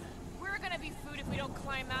food. We're gonna be food if we don't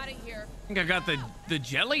climb out of here. I think I got the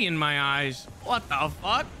jelly in my eyes. What the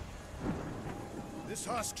fuck? This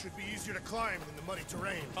husk should be easier to climb than the muddy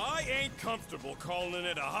terrain. I ain't comfortable calling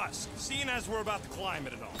it a husk, seeing as we're about to climb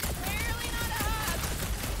it and all. Clearly not a hug.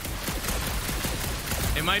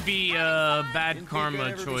 It might be a bad Didn't think I'd karma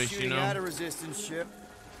ever be choice, you shooting know? at a resistance ship.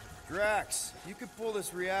 Drax, you could pull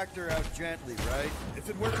this reactor out gently, right? If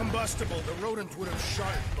it were combustible, the rodent would have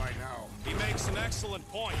shot it by now. He makes an excellent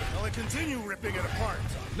point. Well, I continue ripping it apart.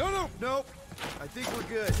 No. I think we're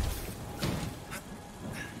good.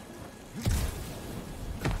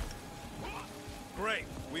 Great.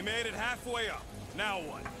 We made it halfway up. Now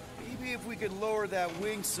what? Maybe if we could lower that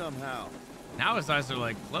wing somehow. Now his eyes are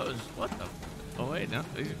like closed. What the? Oh wait, no.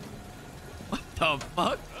 What the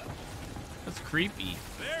fuck? That's creepy.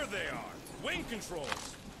 There they are. Wing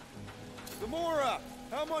controls. Gamora,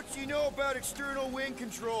 how much do you know about external wing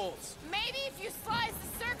controls? Maybe if you slice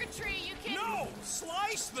the circuitry, you can... No!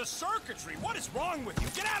 Slice the circuitry! What is wrong with you?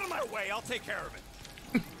 Get out of my way. I'll take care of it.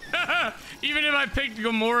 Even if I picked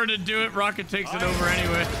Gamora to do it, Rocket takes it over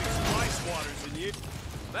anyway. Ice waters in you.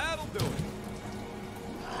 That'll do it.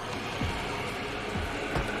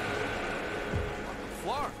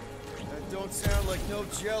 Flark, that don't sound like no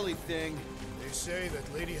jelly thing. They say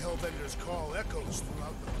that Lady Hellbender's call echoes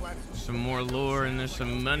throughout the planet. Some more lore and there's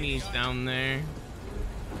some monies down there.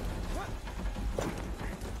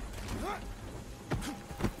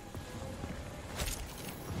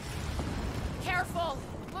 Careful!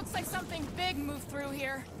 Looks like something big moved through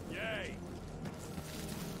here. Yay!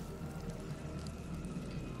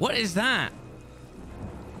 What is that?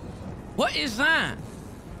 What is that?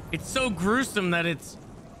 It's so gruesome that it's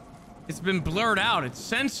been blurred out. It's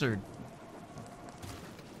censored.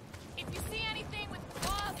 If you see anything with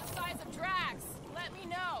claws the size of Drax, let me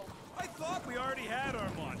know. I thought we already had our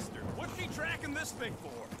monster. What's she tracking this thing for?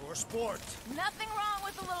 For sport. Nothing wrong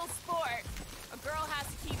with a little sport. A girl has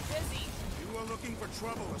to keep busy. You are looking for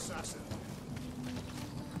trouble, assassin.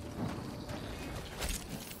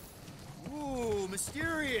 Ooh,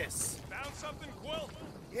 mysterious. Found something, Quill?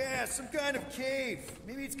 Yeah, some kind of cave.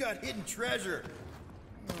 Maybe it's got hidden treasure.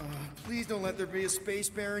 Please don't let there be a space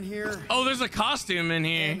baron here. Oh, there's a costume in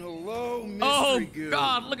here. And hello, mystery Oh goo.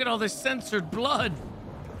 God, look at all this censored blood.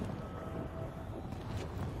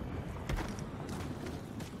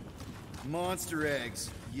 Monster eggs.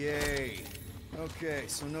 Yay. Okay,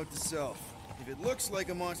 so note to self. If it looks like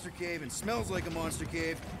a monster cave and smells like a monster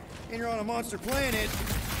cave, and you're on a monster planet...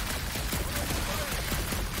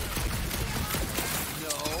 No,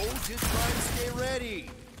 just try to stay ready.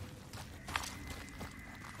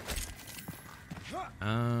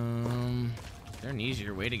 Is there an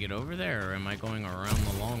easier way to get over there, or am I going around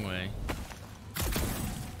the long way?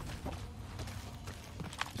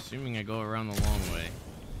 Assuming I go around the long way.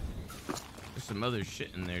 There's some other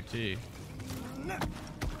shit in there too.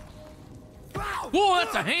 Whoa,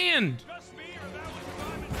 that's a hand!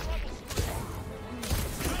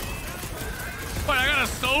 What, I gotta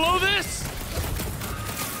solo this?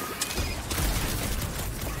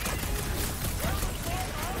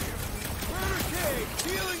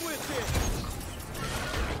 Dealing with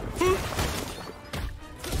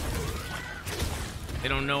They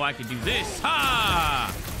don't know I can do this.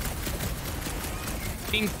 Ha!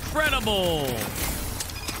 Incredible!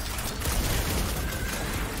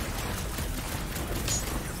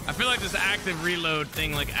 I feel like this active reload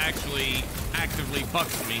thing like actually actively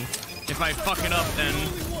fucks me. If I fuck it up, then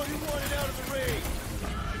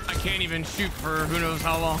I can't even shoot for who knows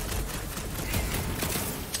how long.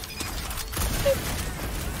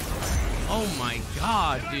 Oh my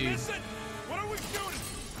God, dude. What are we shooting?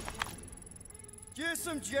 Just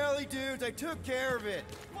some jelly dudes. I took care of it.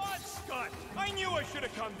 What, Scott? I knew I should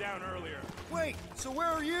have come down earlier. Wait, so where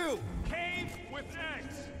are you? Cave with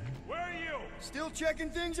eggs. Where are you? Still checking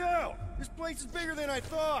things out. This place is bigger than I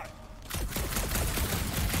thought.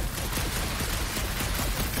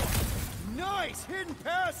 Nice hidden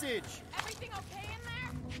passage. Everything okay in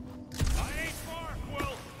there? I ain't far,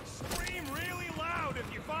 Quill. Scream really loud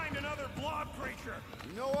if you find another blob creature.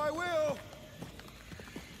 You know I will.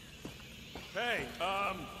 Hey,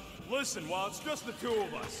 listen, while it's just the two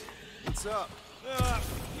of us. What's up?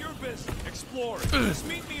 You're busy exploring. Just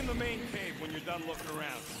meet me in the main cave when you're done looking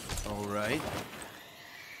around. All right.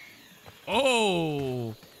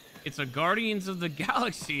 Oh, it's a Guardians of the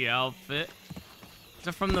Galaxy outfit. Is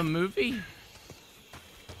that from the movie?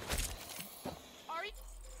 Are you...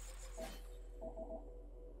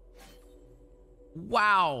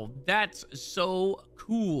 Wow, that's so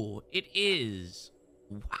cool. It is.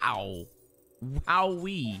 Wow.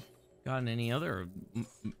 Wowee. Got any other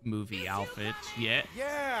movie outfits yet?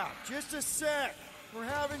 Yeah, just a sec. We're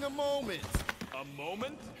having a moment. A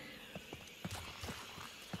moment?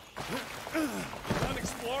 Done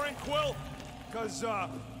exploring, Quill? Cause, I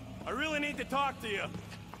really need to talk to you.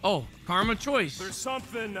 Oh, karma choice. There's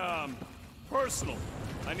something, personal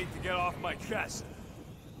I need to get off my chest.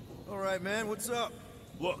 All right, man, what's up?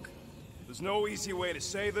 Look, There's no easy way to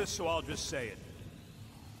say this, so I'll just say it.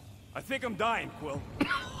 I think I'm dying, Quill.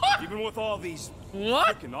 Even with all these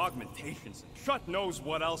freaking augmentations. Shut knows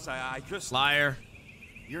what else, I just... Liar.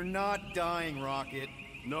 You're not dying, Rocket.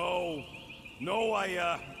 No,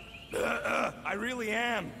 I really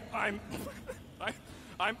am. I'm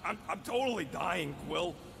totally dying,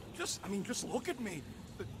 Quill. Just look at me.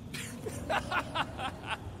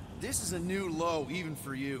 This is a new low, even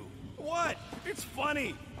for you. What? It's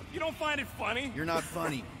funny. You don't find it funny? You're not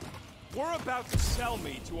funny. We're about to sell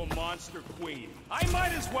me to a monster queen. I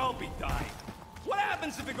might as well be dying. What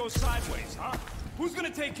happens if it goes sideways, huh? Who's gonna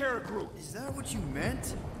take care of Groot? Is that what you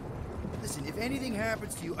meant? Listen, if anything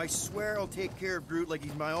happens to you, I swear I'll take care of Groot like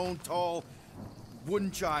he's my own tall,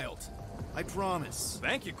 wooden child. I promise.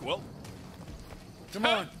 Thank you, Quill. Come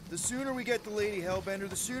on. The sooner we get the Lady Hellbender,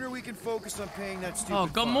 the sooner we can focus on paying that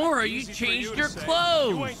stupid fine. Gamora, you Easy for changed to your say.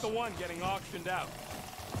 clothes. You ain't the one getting auctioned out.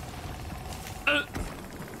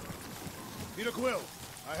 Peter Quill,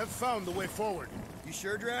 I have found the way forward. You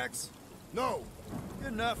sure, Drax? No.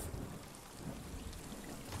 Good enough.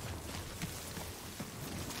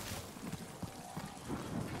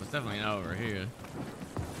 It's definitely not over here.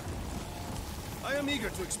 I am eager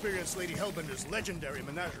to experience Lady Hellbender's legendary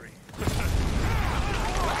menagerie. This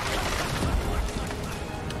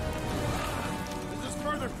is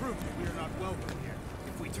further proof that we are not welcome here.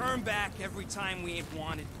 If we turn back every time we ain't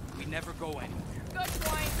wanted, we never go anywhere. Good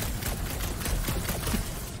point.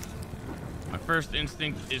 My first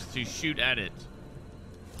instinct is to shoot at it.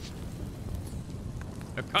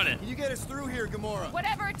 Or cut it. Can you get us through here, Gamora?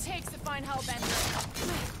 Whatever it takes to find Hellbender.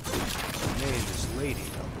 Her name is Lady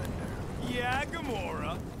Hellbender. Yeah,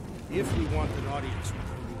 Gamora. If we want an audience with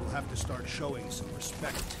her, we will have to start showing some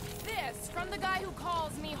respect. This, from the guy who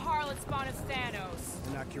calls me Harlot Spawn of Thanos.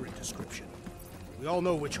 An accurate description. We all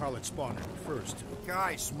know which harlot spawn it refers to.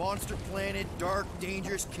 Guys, monster planet, dark,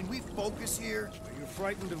 dangerous. Can we focus here? Are you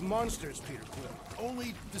frightened of monsters, Peter Quill?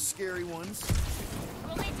 Only the scary ones.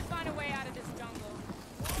 We'll need to find a way out of this jungle.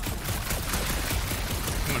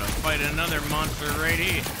 I'm gonna fight another monster right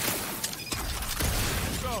here.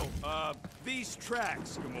 So, these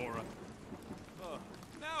tracks, Gamora.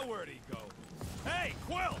 Now where'd he go? Hey,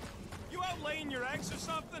 Quill! You out laying your eggs or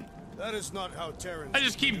something? That is not how Terrans... I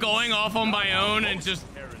just keep going off on my own and just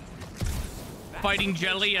fighting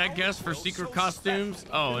Jelly, I guess, for secret costumes.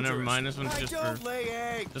 Oh, never mind. This one's just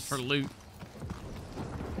for loot.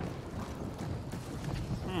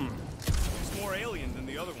 He's more alien than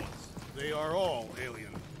the other ones. They are all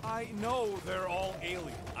alien. I know they're all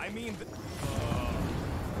alien. I mean,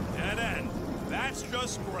 dead end. That's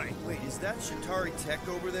just great. Wait, is that Chitauri tech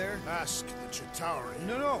over there? Ask the Chitauri.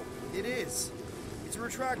 No, it is. It's a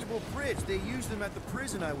retractable bridge. They used them at the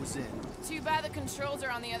prison I was in. Too bad the controls are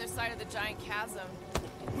on the other side of the giant chasm.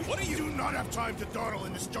 What do you do not have time to dawdle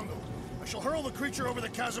in this jungle? I shall hurl the creature over the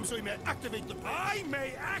chasm so he may activate the bridge. I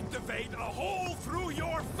may activate a hole through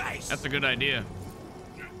your face. That's a good idea.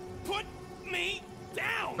 Put me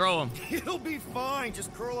down. Throw him. It'll be fine.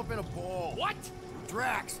 Just curl up in a ball. What?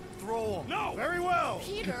 Drax, throw him. No. Very well.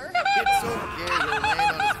 Peter? It's okay. He'll land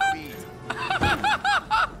on his feet.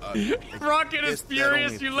 Rocket is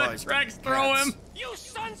furious. You let Drax throw him. You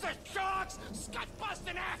sons of sharks!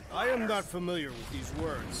 Scut-busting ass! I am not familiar with these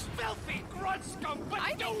words. Filthy grunt scum, but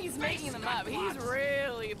I think he's making them up. He's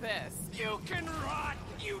really pissed. You can rot,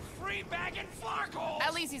 you free-bagging flarkhole!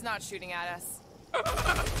 At least he's not shooting at us.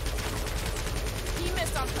 He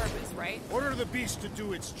missed on purpose, right? Order the beast to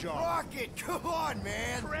do its job. Rocket, come on,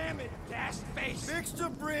 man. Cram it, gas face! Fix the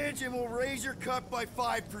bridge and we'll raise your cut by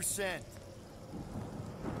 5%.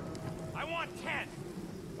 I want 10.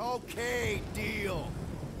 Okay, deal.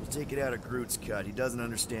 We'll take it out of Groot's cut. He doesn't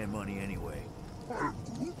understand money anyway.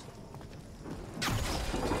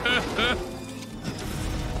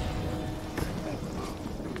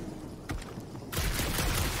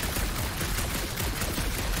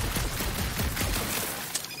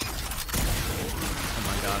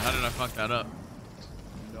 How did I fuck that up?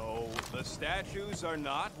 No, the statues are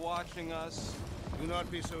not watching us. Do not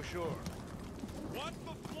be so sure. What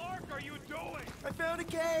the flark are you doing? I found a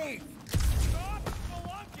cave! Stop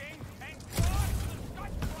spelunking and cross the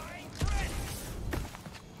gut-flying bridge!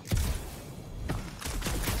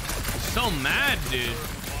 So mad, dude.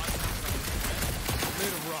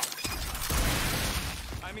 Made of rock.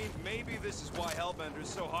 I mean, maybe this is why Hellbender's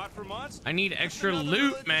so hot for months. I need extra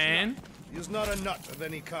loot, man. He is not a nut of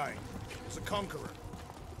any kind. He's a conqueror.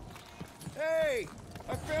 Hey!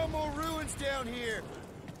 I found more ruins down here!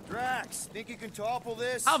 Drax, think you can topple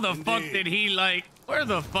this? How the fuck did he, like... Where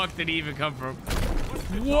the fuck did he even come from?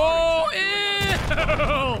 Whoa!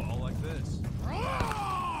 Ew! All like this.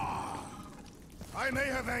 I may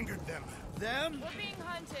have angered them. Them? We're being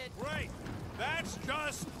hunted. Great. That's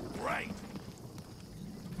just great.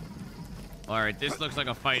 All right, this looks like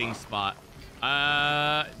a fighting spot.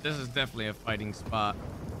 This is definitely a fighting spot.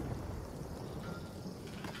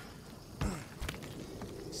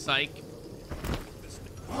 Psych.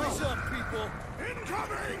 What's up, people?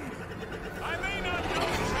 Incoming! I may not know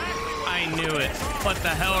exactly. I knew it. What the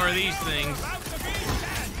hell are these things?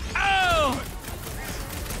 Oh!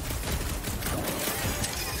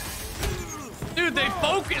 Dude, they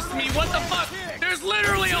focused me. What the fuck? There's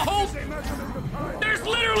literally a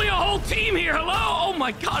whole team here. Hello? Oh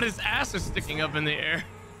my god, his ass is sticking up in the air.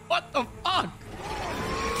 What the fuck?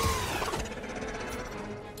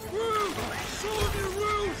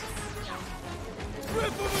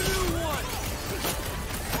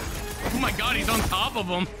 Oh my god, he's on top of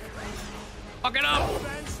him. Fuck it up.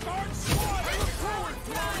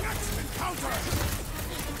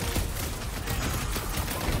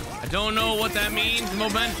 I don't know what that means.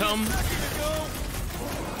 Momentum.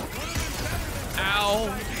 Ow.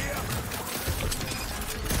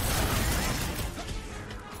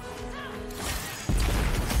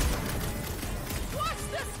 Watch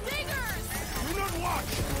the stingers! Do not watch.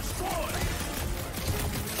 Destroy.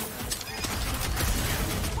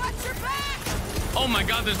 Watch your back! Oh my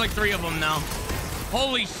god, there's like 3 of them now.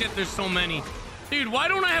 Holy shit, there's so many. Dude, why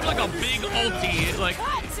don't I have like a big ulti? Like,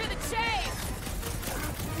 Cut to the chase!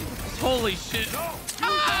 holy shit.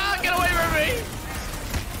 Ah, get away from me!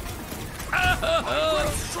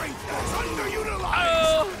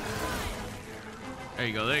 Oh. There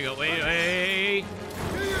you go, there you go. Wait.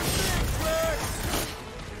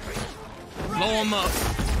 Blow him up.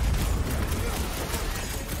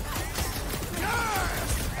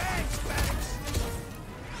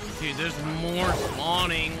 Dude, there's more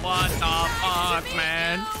spawning. What the fuck,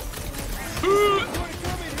 man?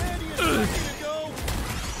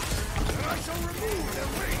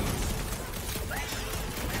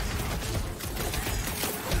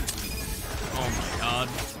 Oh my god.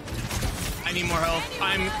 I need more help.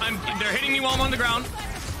 They're hitting me while I'm on the ground.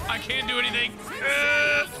 I can't do anything.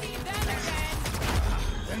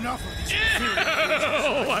 Enough of these.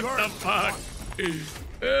 Ew, what the fuck?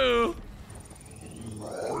 Ew.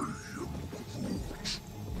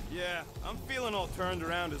 Yeah, I'm feeling all turned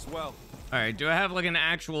around as well. All right, do I have like an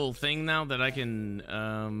actual thing now that I can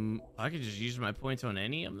just use my points on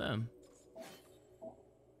any of them?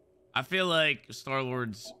 I feel like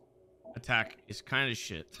Star-Lord's attack is kind of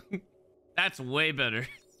shit. That's way better.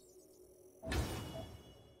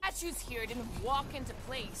 Statues here didn't walk into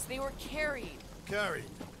place. They were carried. Carried?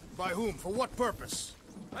 By whom? For what purpose?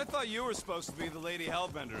 I thought you were supposed to be the Lady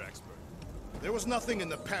Hellbender expert. There was nothing in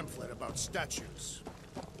the pamphlet about statues.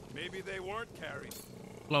 Maybe they weren't carried.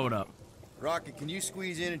 Blow it up. Rocket, can you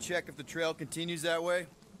squeeze in and check if the trail continues that way?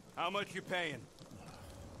 How much you paying?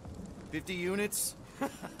 50 units?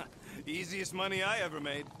 Easiest money I ever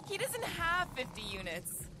made. He doesn't have 50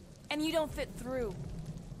 units. And you don't fit through.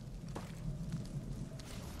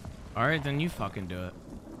 All right, then you fucking do it.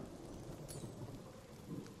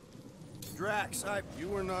 Drax, you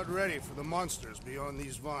were not ready for the monsters beyond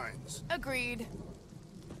these vines. Agreed.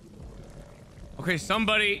 Okay,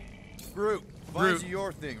 somebody. Groot, vines are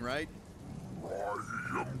your thing, right?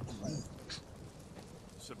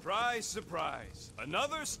 Surprise, surprise.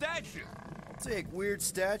 Another statue. I'll take weird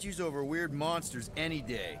statues over weird monsters any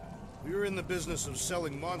day. We're in the business of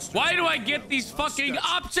selling monsters. Why do I get these fucking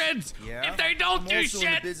options if they don't do I'm also in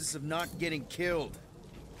the shit? business of not getting killed.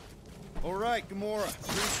 All right, Gamora.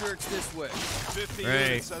 Pretty sure it's this way. 50 Right.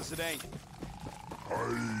 units says it ain't.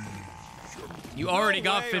 You already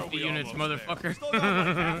got way are 50 we units, almost motherfucker. there? Still got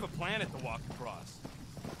like half a planet to walk across.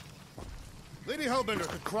 Lady Hellbender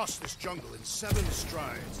could cross this jungle in 7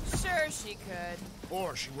 strides. Sure she could.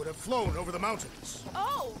 Or she would have flown over the mountains.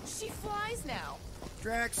 Oh, she flies now.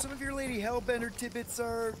 Drax, some of your Lady Hellbender tidbits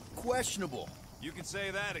are questionable. You can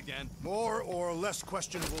say that again. More or less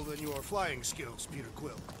questionable than your flying skills, Peter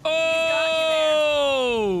Quill. Oh!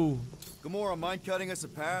 Gamora, mind cutting us a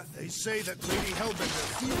path? They say that Lady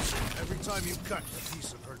Hellbender feels it every time you cut a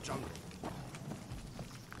piece of her jungle.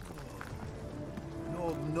 An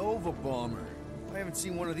old Nova bomber. I haven't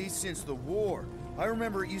seen one of these since the war. I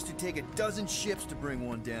remember it used to take a dozen ships to bring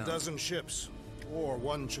one down. A dozen ships. Or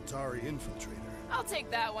 1 Chitauri infiltrator. I'll take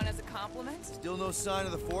that one as a compliment. Still no sign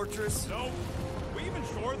of the fortress? No. We even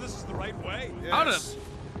sure this is the right way? Yes.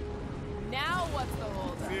 Now what's the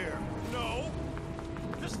holdup? Fear. No.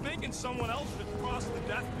 Just thinking someone else should cross the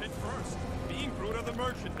death pit first. Being Groot are the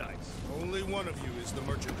merchandise. Only one of you is the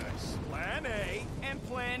merchandise. Plan A and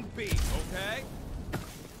Plan B, okay?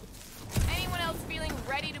 Anyone else feeling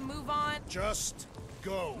ready to move on? Just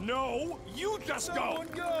go. No, you just go.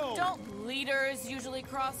 Don't leaders usually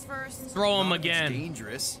cross first? Throw him Not if it's again.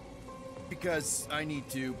 dangerous. Because I need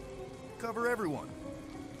to cover everyone.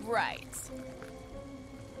 Right.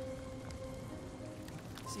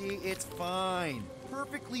 See, it's fine.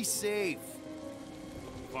 Perfectly safe.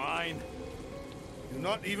 Fine. Do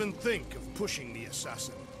not even think of pushing the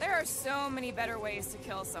assassin. There are so many better ways to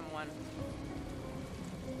kill someone.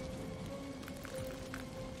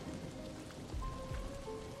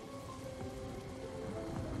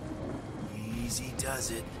 Easy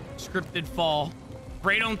does it. Scripted fall.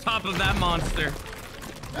 Right on top of that monster.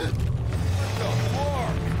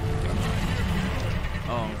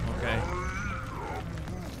 Oh, okay.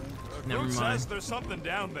 Never Groot mind. says there's something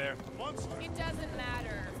down there. Monster. It doesn't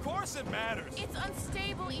matter. Of course it matters. It's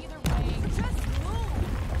unstable either way. Just move.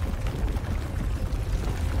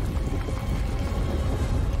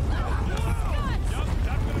 Yup,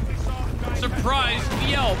 definitely saw the guy. Surprise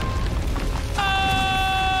yelp.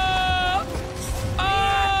 Ah!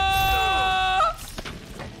 Ah!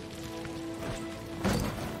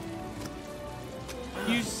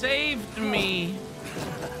 You saved me.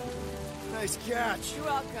 Nice catch. You're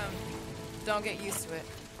welcome. Don't get used to it.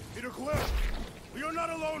 Peter Quill, you're not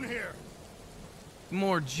alone here.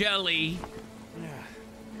 More jelly.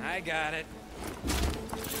 I got it.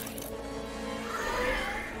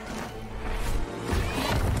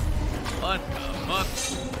 What the fuck?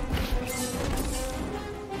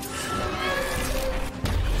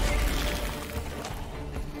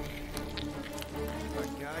 All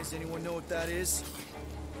right, guys, anyone know what that is?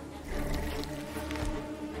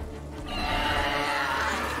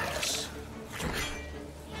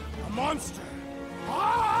 A monster.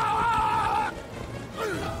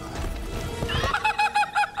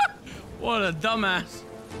 What a dumbass.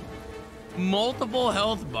 Multiple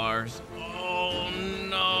health bars. Oh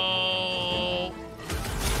no.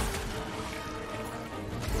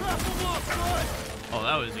 Oh,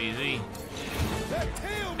 that was easy.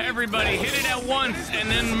 Everybody hit it at once and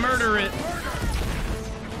then murder it.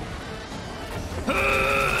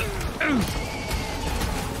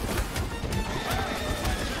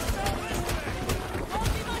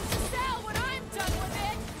 Won't be much to sell when I'm done with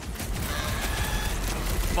it.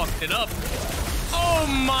 Fucked it up. Oh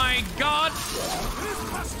my god. This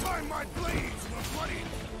past time my blades were bloody.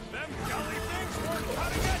 Them jelly things weren't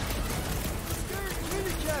cutting it. Scared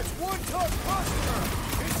kitty cat's one tough customer.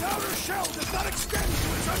 Its outer shell does not extend to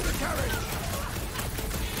its undercarriage.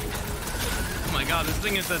 Oh my god, this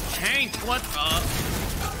thing is a tank. What the?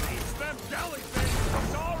 It's them jelly things.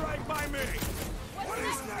 It's all right by me. What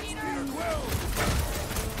is next, Peter Quill?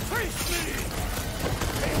 Face me!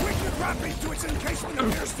 A wicked wrapping to its encasement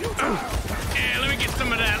appears futile. Yeah, let me get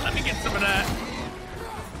some of that. Let me get some of that.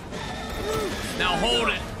 Now hold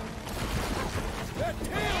it.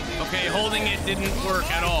 Okay, holding it didn't work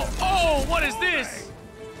at all. Oh, what is this?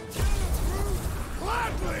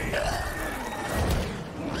 Gladly!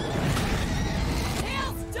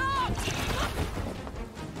 Tails, dog!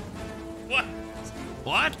 What?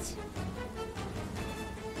 What?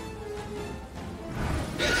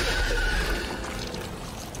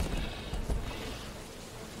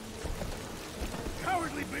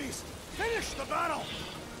 Cowardly beast! Finish the battle!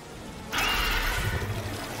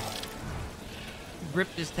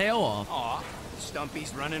 Ripped his tail off. Aw,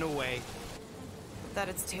 Stumpy's running away. That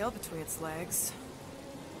its tail between its legs.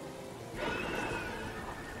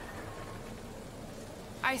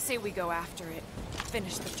 I say we go after it.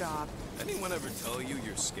 Finish the job. Anyone ever tell you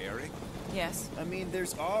you're scary? Yes. I mean,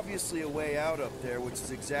 there's obviously a way out up there, which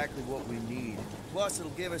is exactly what we need. Plus,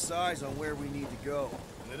 it'll give us eyes on where we need to go.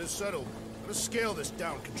 It is settled. Let us scale this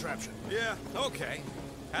down contraption. Yeah, okay.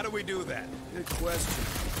 How do we do that? Good question.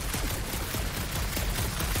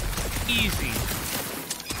 Easy.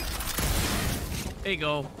 There you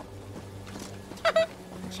go.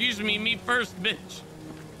 Excuse me, me first, bitch.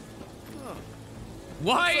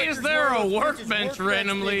 Why Looks like is there's there one a of those workbench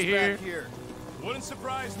randomly things here? back here? Wouldn't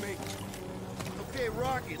surprise me. Okay,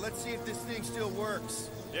 Rocky, let's see if this thing still works.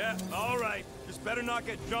 Yeah, all right. Just better not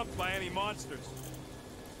get jumped by any monsters.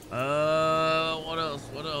 What else?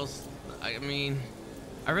 What else? I mean,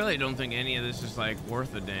 I really don't think any of this is like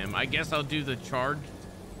worth a damn. I guess I'll do the charge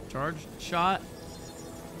shot.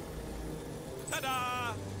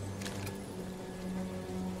 Ta-da!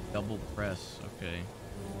 Double press. Okay.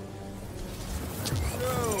 So,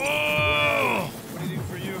 what do you do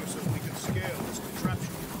for you so we can scale this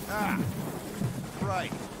contraption? Ah,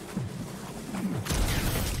 right.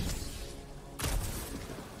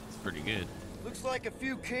 It's pretty good. Looks like a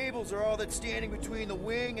few cables are all that's standing between the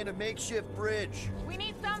wing and a makeshift bridge. We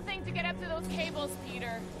need something to get up to those cables,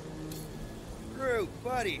 Peter. Groot,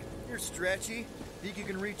 buddy, you're stretchy. Think you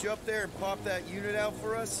can reach up there and pop that unit out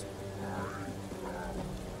for us?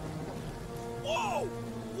 Whoa!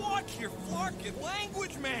 Watch your flarkin'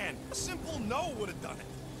 language, man! A simple no would have done it.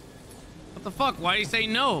 What the fuck? Why do you say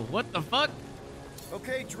no? What the fuck?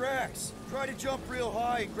 Okay, Drax, try to jump real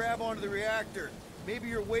high and grab onto the reactor. Maybe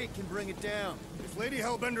your weight can bring it down. If Lady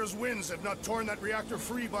Hellbender's winds have not torn that reactor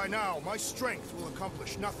free by now, my strength will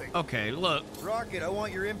accomplish nothing. Okay, look. Rocket, I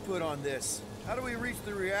want your input on this. How do we reach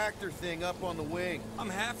the reactor thing up on the wing?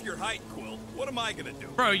 I'm half your height, Quill. What am I gonna do?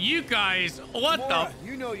 Bro, you guys, what Gamora,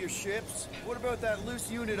 you know your ships. What about that loose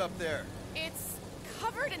unit up there? It's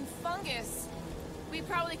covered in fungus. We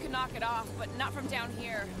probably could knock it off, but not from down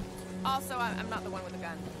here. Also, I'm not the one with a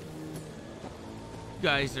gun. You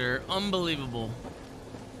guys are unbelievable.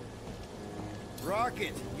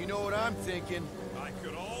 Rocket, you know what I'm thinking. I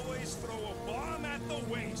could always throw a bomb at the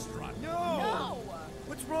wing strut. No!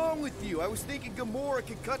 What's wrong with you? I was thinking Gamora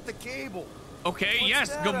could cut the cable. Okay, What's yes,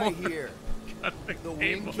 that Gamora. I hear? Cut The cable.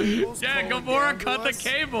 wing cable's Yeah, going Gamora down to cut the us?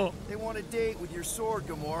 cable. They want a date with your sword,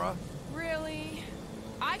 Gamora. Really?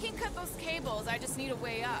 I can cut those cables. I just need a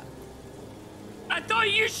way up. I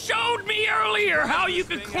thought you showed me earlier how you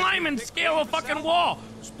could climb and scale a fucking wall.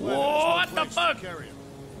 What the fuck?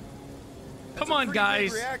 Come on,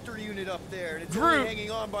 guys. Reactor unit up there, and it's Groot, only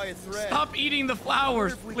hanging on by a thread. Stop eating the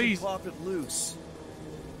flowers, What if we please. can pop it loose?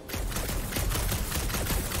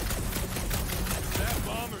 That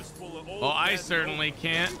bomber's full of old Well, I dead certainly notes.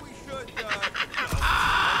 can't. Maybe we should,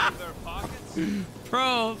 open their pockets.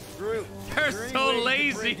 Bro, Groot, they're is there any so way you can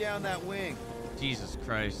lazy. bring down that wing? Jesus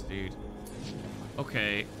Christ, dude.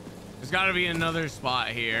 Okay, there's got to be another spot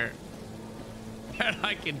here that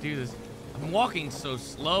I can do this. I'm walking so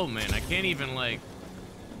slow, man. I can't even, like...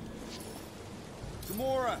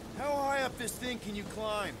 Gamora, how high up this thing can you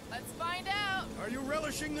climb? Let's find out. Are you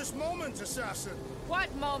relishing this moment, assassin?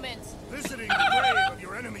 What moment? Visiting the grave of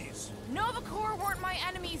your enemies. Nova Corps weren't my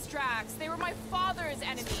enemies, Drax. They were my father's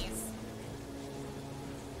enemies.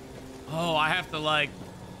 Oh, I have to, like...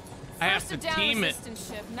 I have to First a down team it. resistance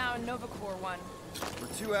ship, now a Nova Corps one. We're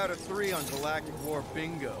 2 out of 3 on Galactic War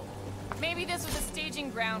bingo. Maybe this was a staging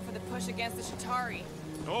ground for the push against the Chitauri.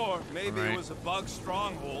 Or maybe Right. it was a bug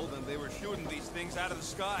stronghold and they were shooting these things out of the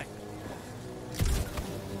sky.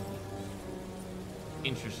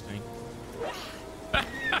 Interesting.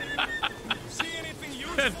 See anything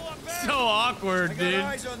useful up there? So awkward, I got dude.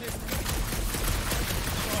 eyes on this.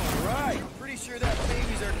 All right, pretty sure that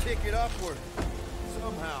babies are ticket upward.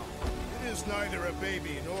 Somehow. It is neither a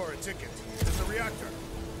baby nor a ticket. It is a reactor.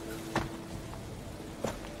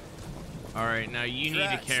 All right, now you need to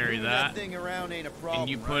Drax, carry moving that, thing around ain't a problem. and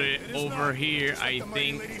you put it It is over not. here. Just like I the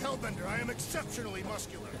mighty think. Lady Hellbender, I am exceptionally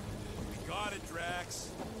muscular. Got it, Drax.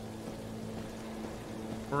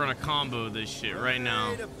 We're gonna combo this shit right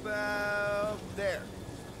now. Right about there.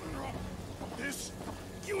 This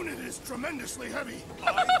unit is tremendously heavy.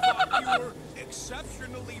 I thought you were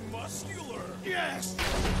exceptionally muscular. Yes!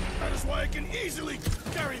 That is why I can easily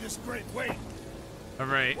carry this great weight. All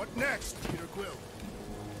right. What next, Peter Quill?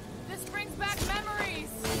 This brings back memories.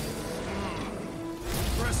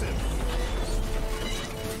 Impressive.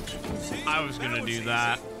 See? I was gonna was do easy.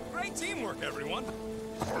 that. Great teamwork, everyone.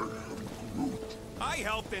 I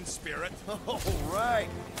helped in spirit. All right.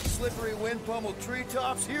 Slippery wind pummeled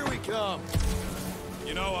treetops, here we come.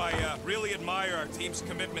 You know, I really admire our team's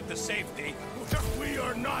commitment to safety. We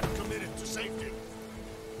are not committed to safety.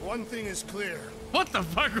 One thing is clear. What the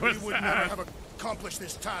fuck was We would never that? have accomplished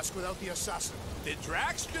this task without the assassin. Did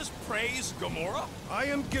Drax just praise Gamora? I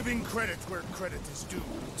am giving credit where credit is due.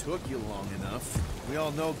 Took you long enough. We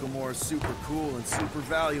all know Gamora's super cool and super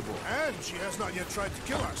valuable. And she has not yet tried to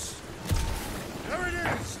kill us. There it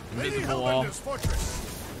is! Lady Invisible wall. Hellbender's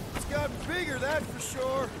fortress. It's gotten bigger, that's for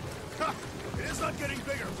sure. Ha! It is not getting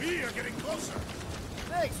bigger. We are getting closer.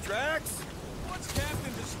 Thanks, Drax. What's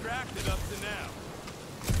Captain distracted up to now?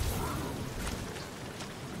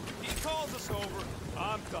 He calls us over.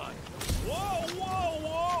 I'm done. Whoa, whoa,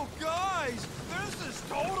 whoa, guys! There's this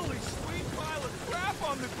totally sweet pile of crap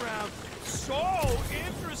on the ground. So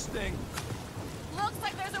interesting. Looks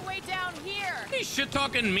like there's a way down here. You shit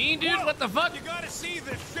talking me, dude? Whoa, What the fuck? You gotta see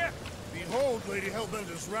this ship. Behold Lady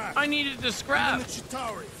Hellbender's wrath. I needed to Even scrap. the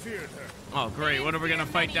Chitauri feared her. Oh, great. What are we gonna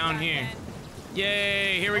Feared fight many down back here? then.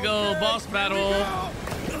 Yay, here we go. Boss battle.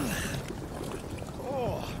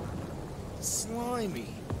 Oh, slimy.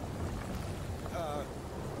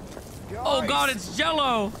 Oh, Guys, God, it's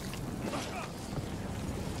Jello.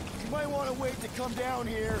 You might want to wait to come down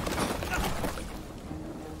here.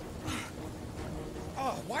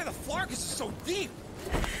 Oh, why the Flarkus is so deep?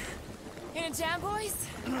 In a jam, boys?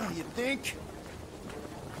 You think?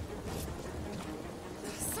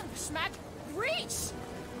 Schmack, reach!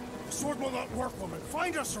 The sword will not work, woman.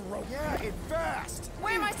 Find us a rope. Yeah, and fast!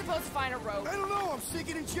 Where am I supposed to find a rope? I don't know, I'm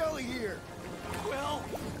sinking in jelly here. Quill,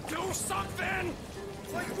 do something!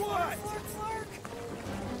 Like what?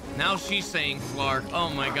 Now she's saying Flark. Oh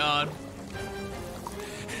my god.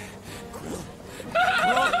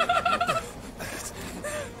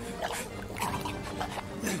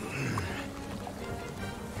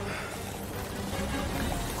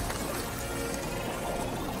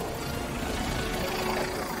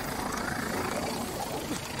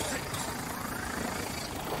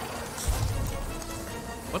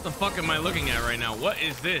 What the fuck am I looking at right now? What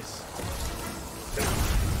is this?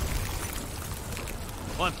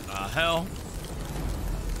 What the hell?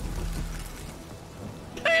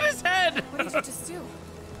 Look at his head! What did you just do?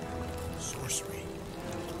 Sorcery.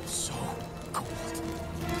 So cold.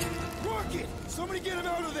 Rocket! Somebody get him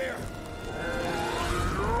out of there!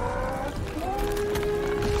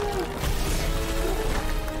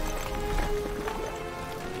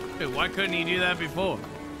 Dude, why couldn't he do that before?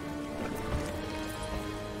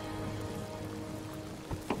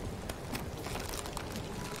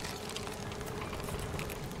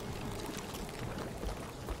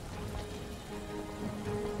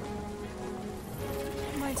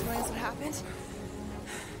 Mind telling us what happened?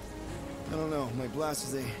 I don't know, my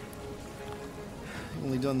blasters, I've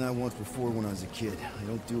only done that once before when I was a kid. I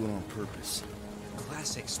don't do it on purpose.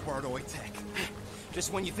 Classic Spartoid tech.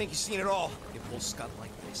 Just when you think you've seen it all, it pulls scut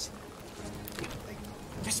like this.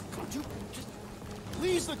 Just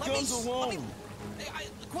Leave the guns alone!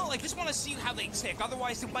 Quill, I just want to see how they tick.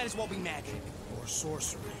 Otherwise, it might as well be magic. Or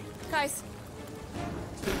sorcery. Guys,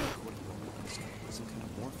 Some kind of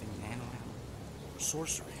morphing nano. Or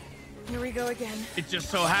sorcery. here we go again. It just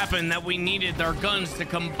so happened that we needed our guns to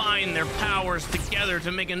combine their powers together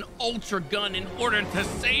to make an ultra gun in order to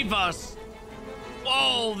save us.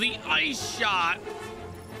 Whoa, the ice shot.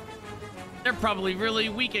 They're probably really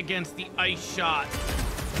weak against the ice shot.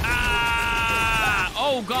 Ah!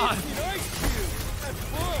 Oh, God. We're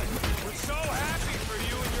so happy for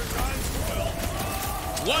you and your guns, Quill.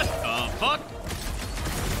 What the fuck?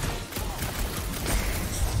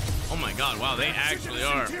 Oh, my God. Wow, they actually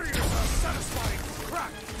are.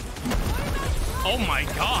 Oh, my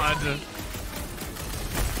God.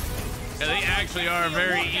 Yeah, they actually are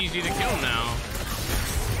very easy to kill now.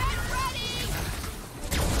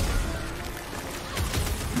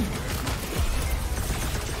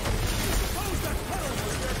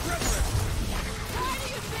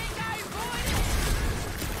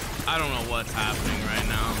 I don't know what's happening right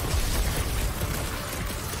now.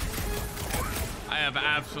 I have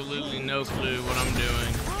absolutely no clue what I'm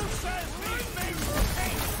doing.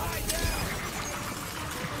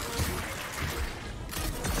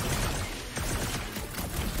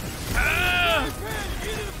 Ah!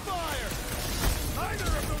 Neither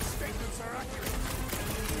of those statements are accurate.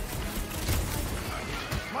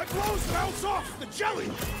 My blows bounce off the jelly.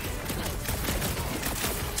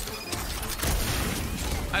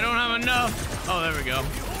 I don't have enough. Oh, there we go.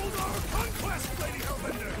 Behold our conquest, Lady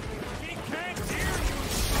Hellbender. He can't hear you,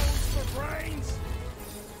 souls for brains.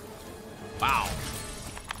 Wow.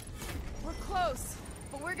 We're close,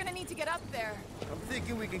 but we're gonna need to get up there. I'm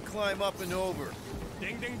thinking we can climb up and over.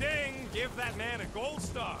 Ding, ding, ding. Give that man a gold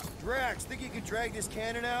star. Drax, think you can drag this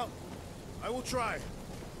cannon out? I will try.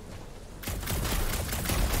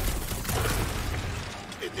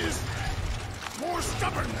 It is more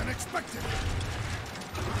stubborn than expected.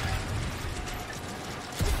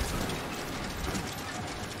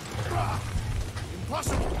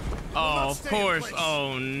 Impossible. Oh, of course.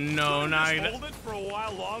 Oh, no, not. Hold it for a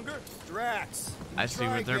while longer. Drax. I see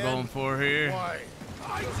what they're going for here. Why?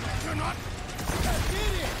 I cannot. I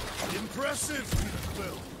did it! Impressive,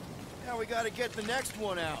 Will. Now we gotta get the next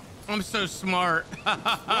one out. I'm so smart.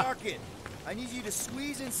 Rocket, I need you to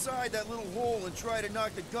squeeze inside that little hole and try to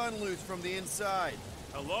knock the gun loose from the inside.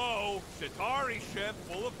 Hello, Chitauri ship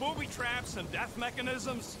full of booby traps and death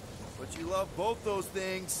mechanisms. But you love both those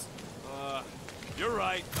things. You're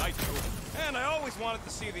right, I do. And I always wanted to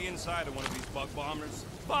see the inside of one of these bug bombers.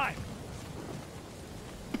 Fine.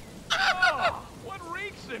 Oh, what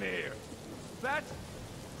reeks in here? That's...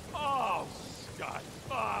 Oh, Scott.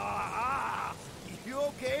 You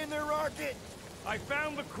okay in there, Rocket? I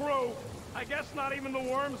found the crew. I guess not even the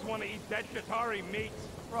worms want to eat dead Chitauri meat.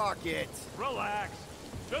 Rocket. Relax.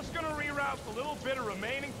 Just gonna reroute the little bit of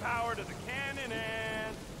remaining power to the cannon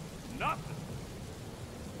and... nothing.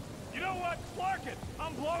 You know what? Clark it!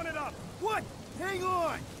 I'm blowing it up! What? Hang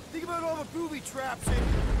on! Think about all the booby traps and...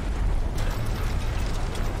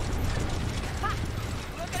 Ha!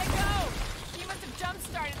 Look at it go! He must have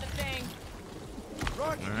jump-started the thing.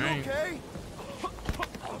 Rocky, All right. you okay?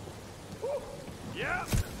 Yeah,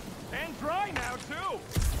 and dry now too.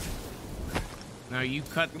 Now you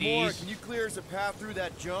cut Gamora, these. can you clear us a path through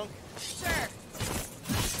that junk? Sure.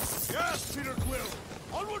 Yes, Peter Quill.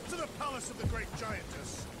 Onward to the palace of the great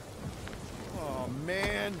giantess. Oh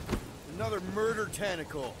man, another murder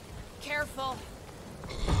tentacle. Careful.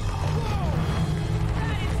 That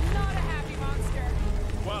is not a happy monster.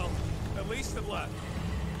 Well, at least it left.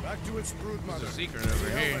 Back to its brood mother. There's a secret over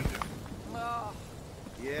here. Oh.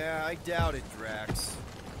 Yeah, I doubt it, Drax.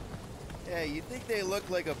 Hey, you think they look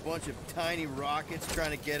like a bunch of tiny rockets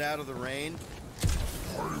trying to get out of the rain?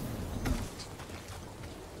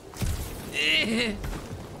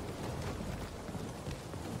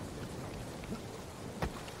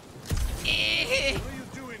 What are you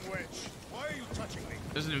doing, Wedge? Why are you touching me?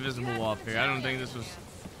 There's an invisible wall up here. I don't think this was.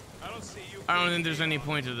 I don't see you. I don't think there's any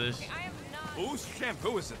point to this. I am not. Whose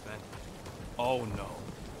shampoo is it then? Oh no.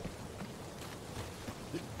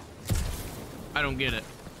 I don't get it.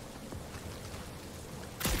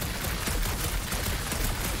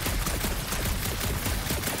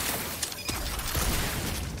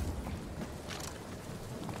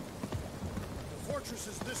 The fortress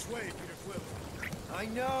is this way, Peter Quill. I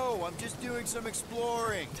know, I'm just doing some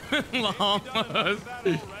exploring. Llamas. That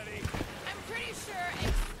already. I'm pretty sure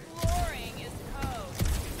exploring is code.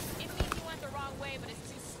 It means you went the wrong way, but it's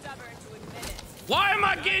too stubborn to admit it. Why am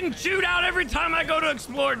I getting chewed out every time I go to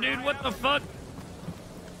explore, dude? What the fuck?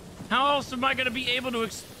 How else am I gonna be able to,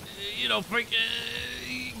 you know,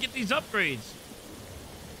 get these upgrades?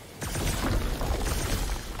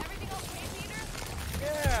 Everything okay, Peter?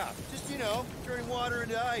 Yeah, just, you know, turning water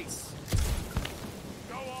into ice.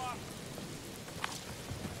 Go off.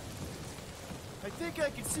 I think I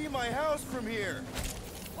can see my house from here.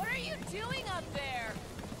 What are you doing up there?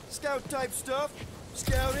 Scout type stuff,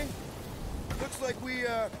 scouting. Looks like we,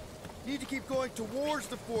 need to keep going towards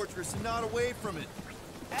the fortress and not away from it.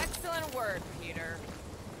 Excellent work, Peter.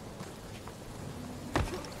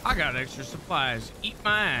 I got extra supplies. Eat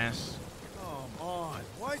my ass. Come on,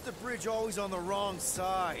 why is the bridge always on the wrong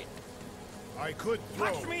side? I could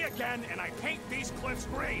throw. Touch me again, and I paint these cliffs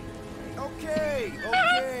green. Okay,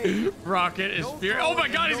 okay. Rocket is No furious. Oh my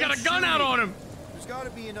throwing god, and he's no got a gun out shooting. on him. There's gotta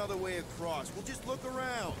be another way across. We'll just look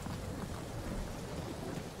around.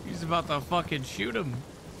 He's about to fucking shoot him.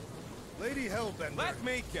 Lady Hellbender. Let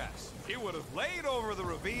me guess. He would have laid over the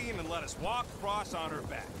ravine and let us walk across on her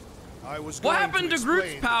back. I was What going happened to explain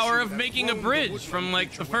Groot's that power she of would making have a thrown the bridge woodland from like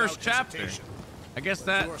creature the first without chapter? hesitation. I guess But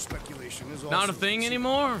that your speculation is not also a thing conceivable.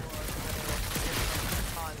 anymore.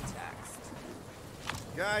 Context.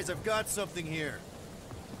 Guys, I've got something here.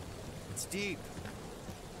 It's deep.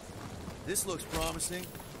 This looks promising.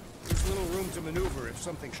 There's little room to maneuver if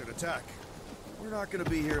something should attack. We're not gonna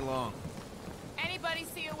be here long. Anybody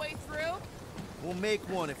see a way through? We'll make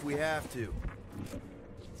one if we have to.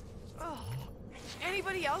 Oh.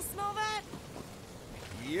 Anybody else smell that?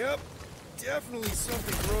 Yep. Definitely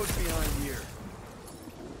something grows behind here.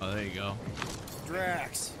 Oh, there you go.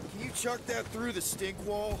 Drax, can you chuck that through the stink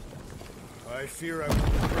wall? I fear I will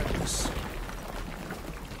regret this.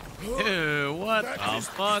 Ew, what That the is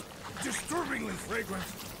fuck? Disturbingly fragrant.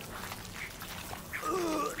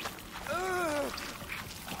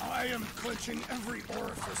 I am clenching every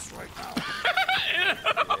orifice right now.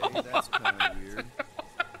 Okay, that's kind of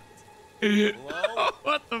weird. Hello?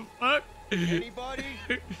 What the fuck? Anybody?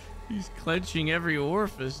 He's clenching every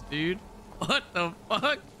orifice, dude. What the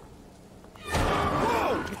fuck?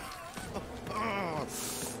 Whoa!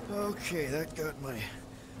 Okay, that got my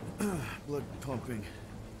blood pumping.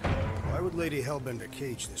 Why would Lady Hellbender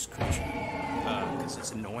cage this creature? Because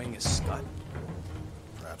it's annoying as scut.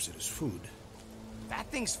 Perhaps it is food. That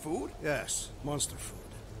thing's food? Yes, monster food.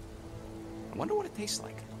 I wonder what it tastes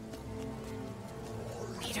like.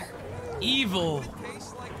 Peter, Evil. It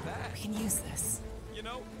tastes like that. we can use this. You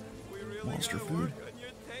know, we really Monster gotta food? work on your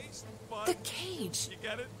taste bud. The cage. You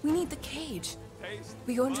get it? We need the cage. Taste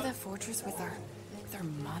We go into bud. that fortress with our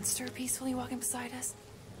monster peacefully walking beside us.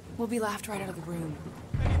 We'll be laughed right out of the room.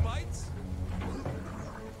 Any bites?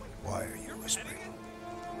 Why are you whispering?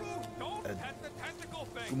 Groot, don't pet the tentacle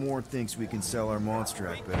thing. Gamora thinks we can sell our monster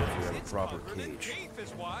act better if we have a proper cage.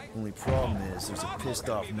 Only problem is there's a pissed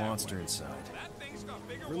off monster inside.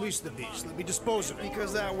 Release the beast. Let me dispose of it.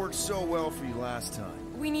 Because that worked so well for you last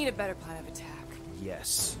time. We need a better plan of attack.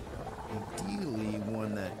 Yes. Ideally,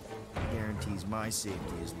 one that guarantees my safety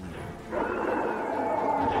as leader.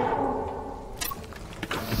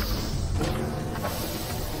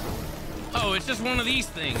 Oh, it's just one of these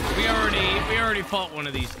things. We already fought one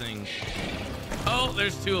of these things. Oh,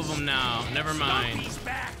 there's two of them now. Never mind. He's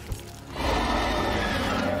back.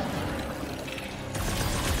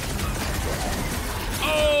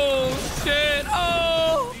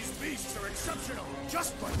 exceptional,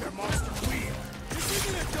 just like their monster wheel. This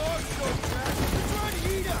isn't a dog show, Jack. They're trying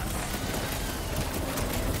to eat us.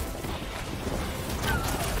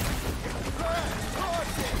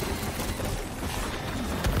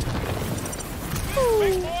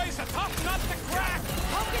 Big boy's a tough nut to crack.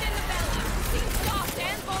 Poke it in the belly. Seems soft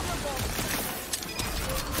and vulnerable.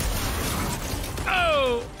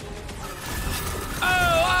 Oh!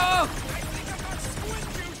 Oh!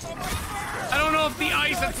 I don't know if the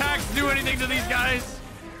ice attacks do anything to these guys.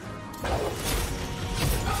 To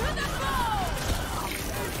the bone!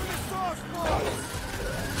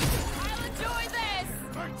 I'll enjoy this.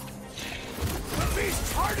 The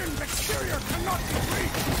beast's hardened exterior cannot be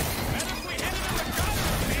reached. And if we hit it in the gut,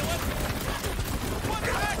 feel it. What's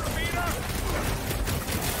next, Peter?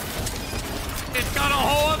 It's got a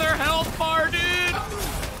whole other health bar, dude.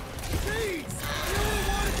 Jeez! You only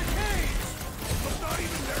wanted the cage! But not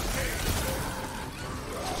even their cage!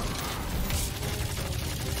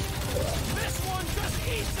 This one just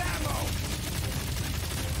eats ammo.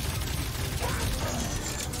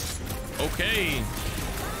 Okay.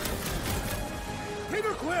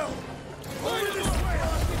 Peter Quill! Over this way!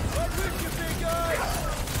 I ripped you, big guy!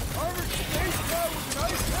 Armored space car with an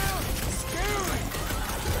ice pound? Scary!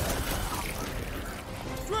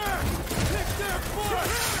 Drag! Pick their butt!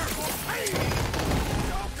 Hey!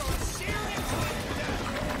 Doggone seriously!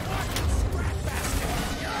 Fucking scrap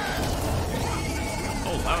basket!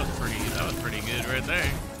 Oh, that was pretty good right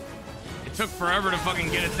there. It took forever to fucking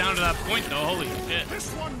get it down to that point though. Holy shit. This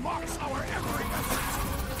one mocks our every effort!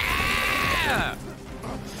 Ah!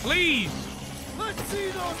 Please! Let's see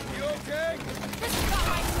those, you okay? This has got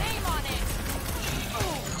my name on it.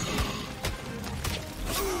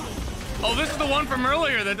 Oh, this is the one from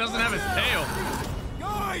earlier that doesn't have his tail.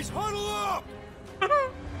 Guys, huddle up!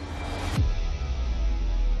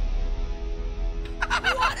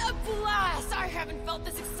 What a blast! I haven't felt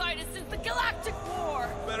this excited since the Galactic War.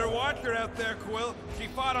 Better watch her out there, Quill. She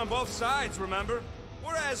fought on both sides, remember?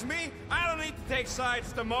 Whereas me, I don't need to take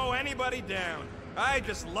sides to mow anybody down. I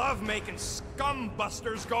just love making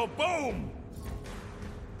scumbusters go boom!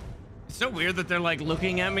 It's so weird that they're like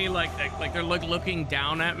looking at me like they're like looking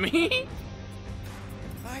down at me.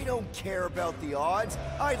 I don't care about the odds.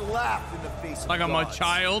 I laugh in the face of Like I'm a gods.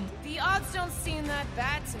 child. The odds don't seem that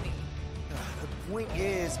bad to me. The point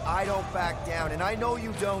is, I don't back down, and I know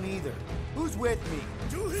you don't either. Who's with me?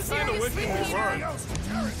 Do his Seriously, Peter? else to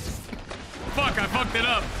Terrence. Fuck, I fucked it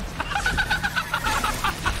up.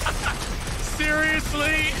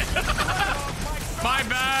 Seriously? My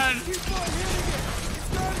bad. Keep on hitting it. It's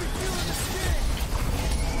gotta be feeling the sting.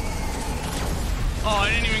 Oh, I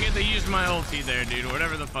didn't even get to use my ulti there, dude.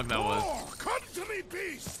 Whatever the fuck that was. Oh, come to me,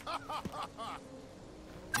 beast!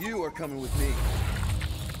 You are coming with me.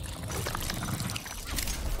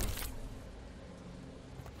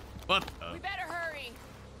 What We the? better hurry.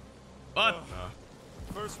 What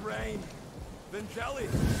the? First rain, then jelly,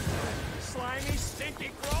 slimy,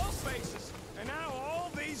 stinky crawl spaces, and now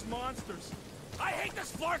all these monsters. I hate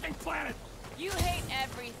this flarking planet! You hate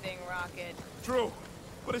everything, Rocket. True,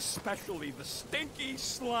 but especially the stinky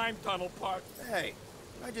slime tunnel part. Hey,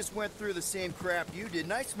 I just went through the same crap you did,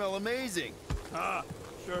 and I smell amazing. Ah,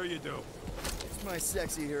 sure you do. It's my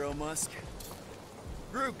sexy hero, Musk.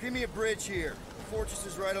 Group, give me a bridge here. The fortress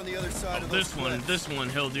is right on the other side of those cliffs. This one,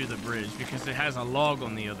 he'll do the bridge because it has a log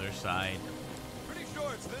on the other side. Pretty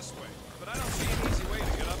sure it's this way, but I don't see an easy way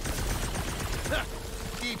to get up there.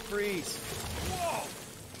 Deep freeze. Whoa!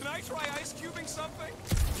 Can I try ice cubing something?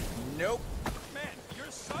 Nope. Man,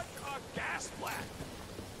 you're such a gas flat.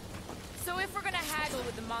 So if we're gonna haggle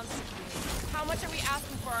with the monster queen, how much are we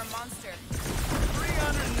asking for our monster?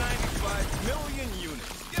 395 million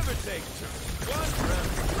units, give or take two. One for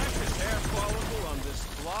every precious hair follicle on this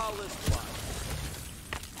flawless body.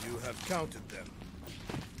 You have counted them.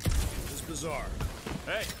 It is bizarre.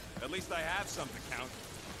 Hey, at least I have some to count.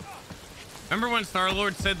 Remember when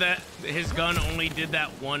Star-Lord said that his gun only did that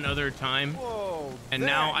one other time? Whoa, And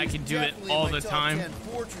now that I is can do it definitely all my the top time? 10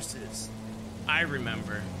 fortresses. I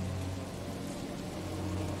remember.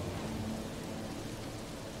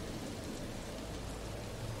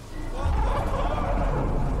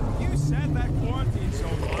 You said that quarantine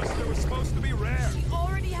zone monster was supposed to be rare. She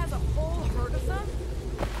already has a whole herd of them?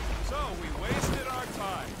 So we wasted our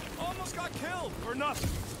time. Almost got killed for nothing.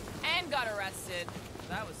 And got arrested.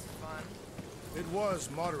 That was fun. It was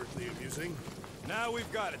moderately amusing. Now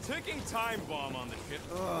we've got a ticking time bomb on the ship.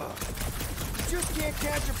 You just can't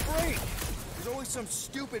catch a break. There's always some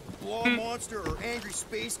stupid ball monster or angry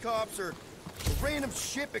space cops or a random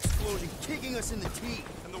ship explosion kicking us in the teeth.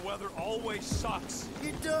 And the weather always sucks.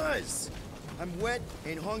 It does. I'm wet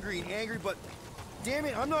and hungry and angry, but damn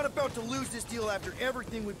it, I'm not about to lose this deal after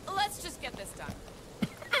everything we've... Let's just get this done.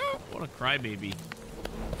 What a crybaby.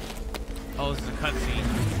 Oh, this is a cutscene.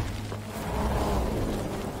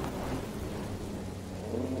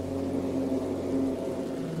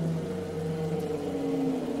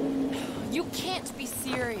 You can't be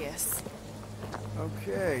serious.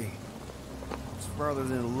 Okay. It's farther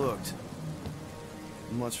than it looked.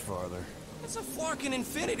 Much farther. It's a Flarkin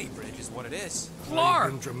infinity bridge is what it is. Flar!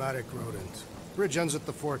 Brave and dramatic rodent. Bridge ends at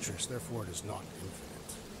the fortress, therefore it is not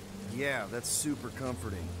infinite. Yeah, that's super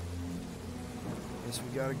comforting. Guess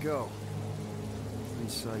we gotta go. 3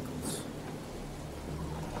 cycles.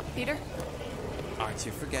 Peter? Aren't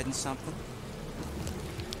you forgetting something?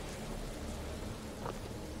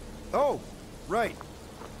 Oh, right.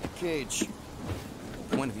 Cage.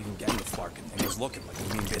 Point of even getting the Flarkin thing is looking like you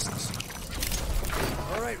mean business.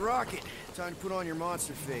 All right, Rocket. Time to put on your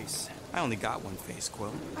monster face. I only got one face,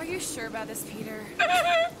 Quill. Are you sure about this, Peter?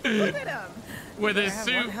 Look at him. With his have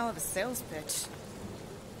suit. one hell of a sales pitch.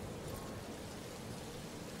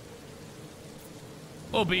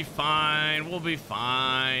 We'll be fine. We'll be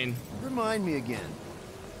fine. Remind me again.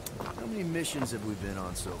 How many missions have we been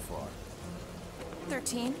on so far?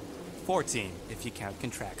 13. 14, if you count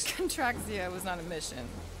contracts. Contraxia was not a mission.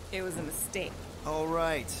 It was a mistake. All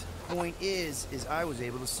right. Point is I was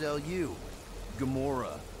able to sell you,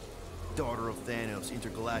 Gamora, daughter of Thanos,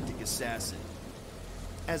 intergalactic assassin,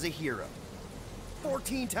 as a hero.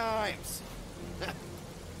 14 times.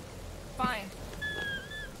 Fine.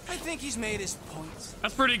 I think he's made his points.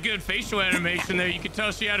 That's pretty good facial animation there. You could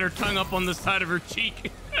tell she had her tongue up on the side of her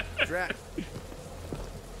cheek. Drac.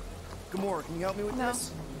 Gamora, can you help me with this?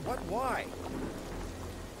 What? Why?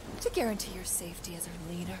 To guarantee your safety as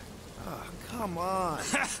our leader. Ah, come on.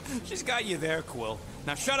 She's got you there, Quill.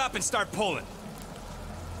 Now shut up and start pulling.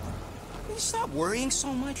 Will you stop worrying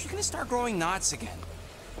so much? You're gonna start growing knots again.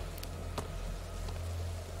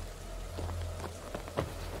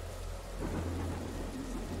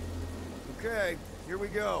 Okay, here we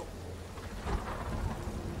go.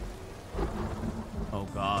 Oh,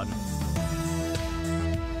 God.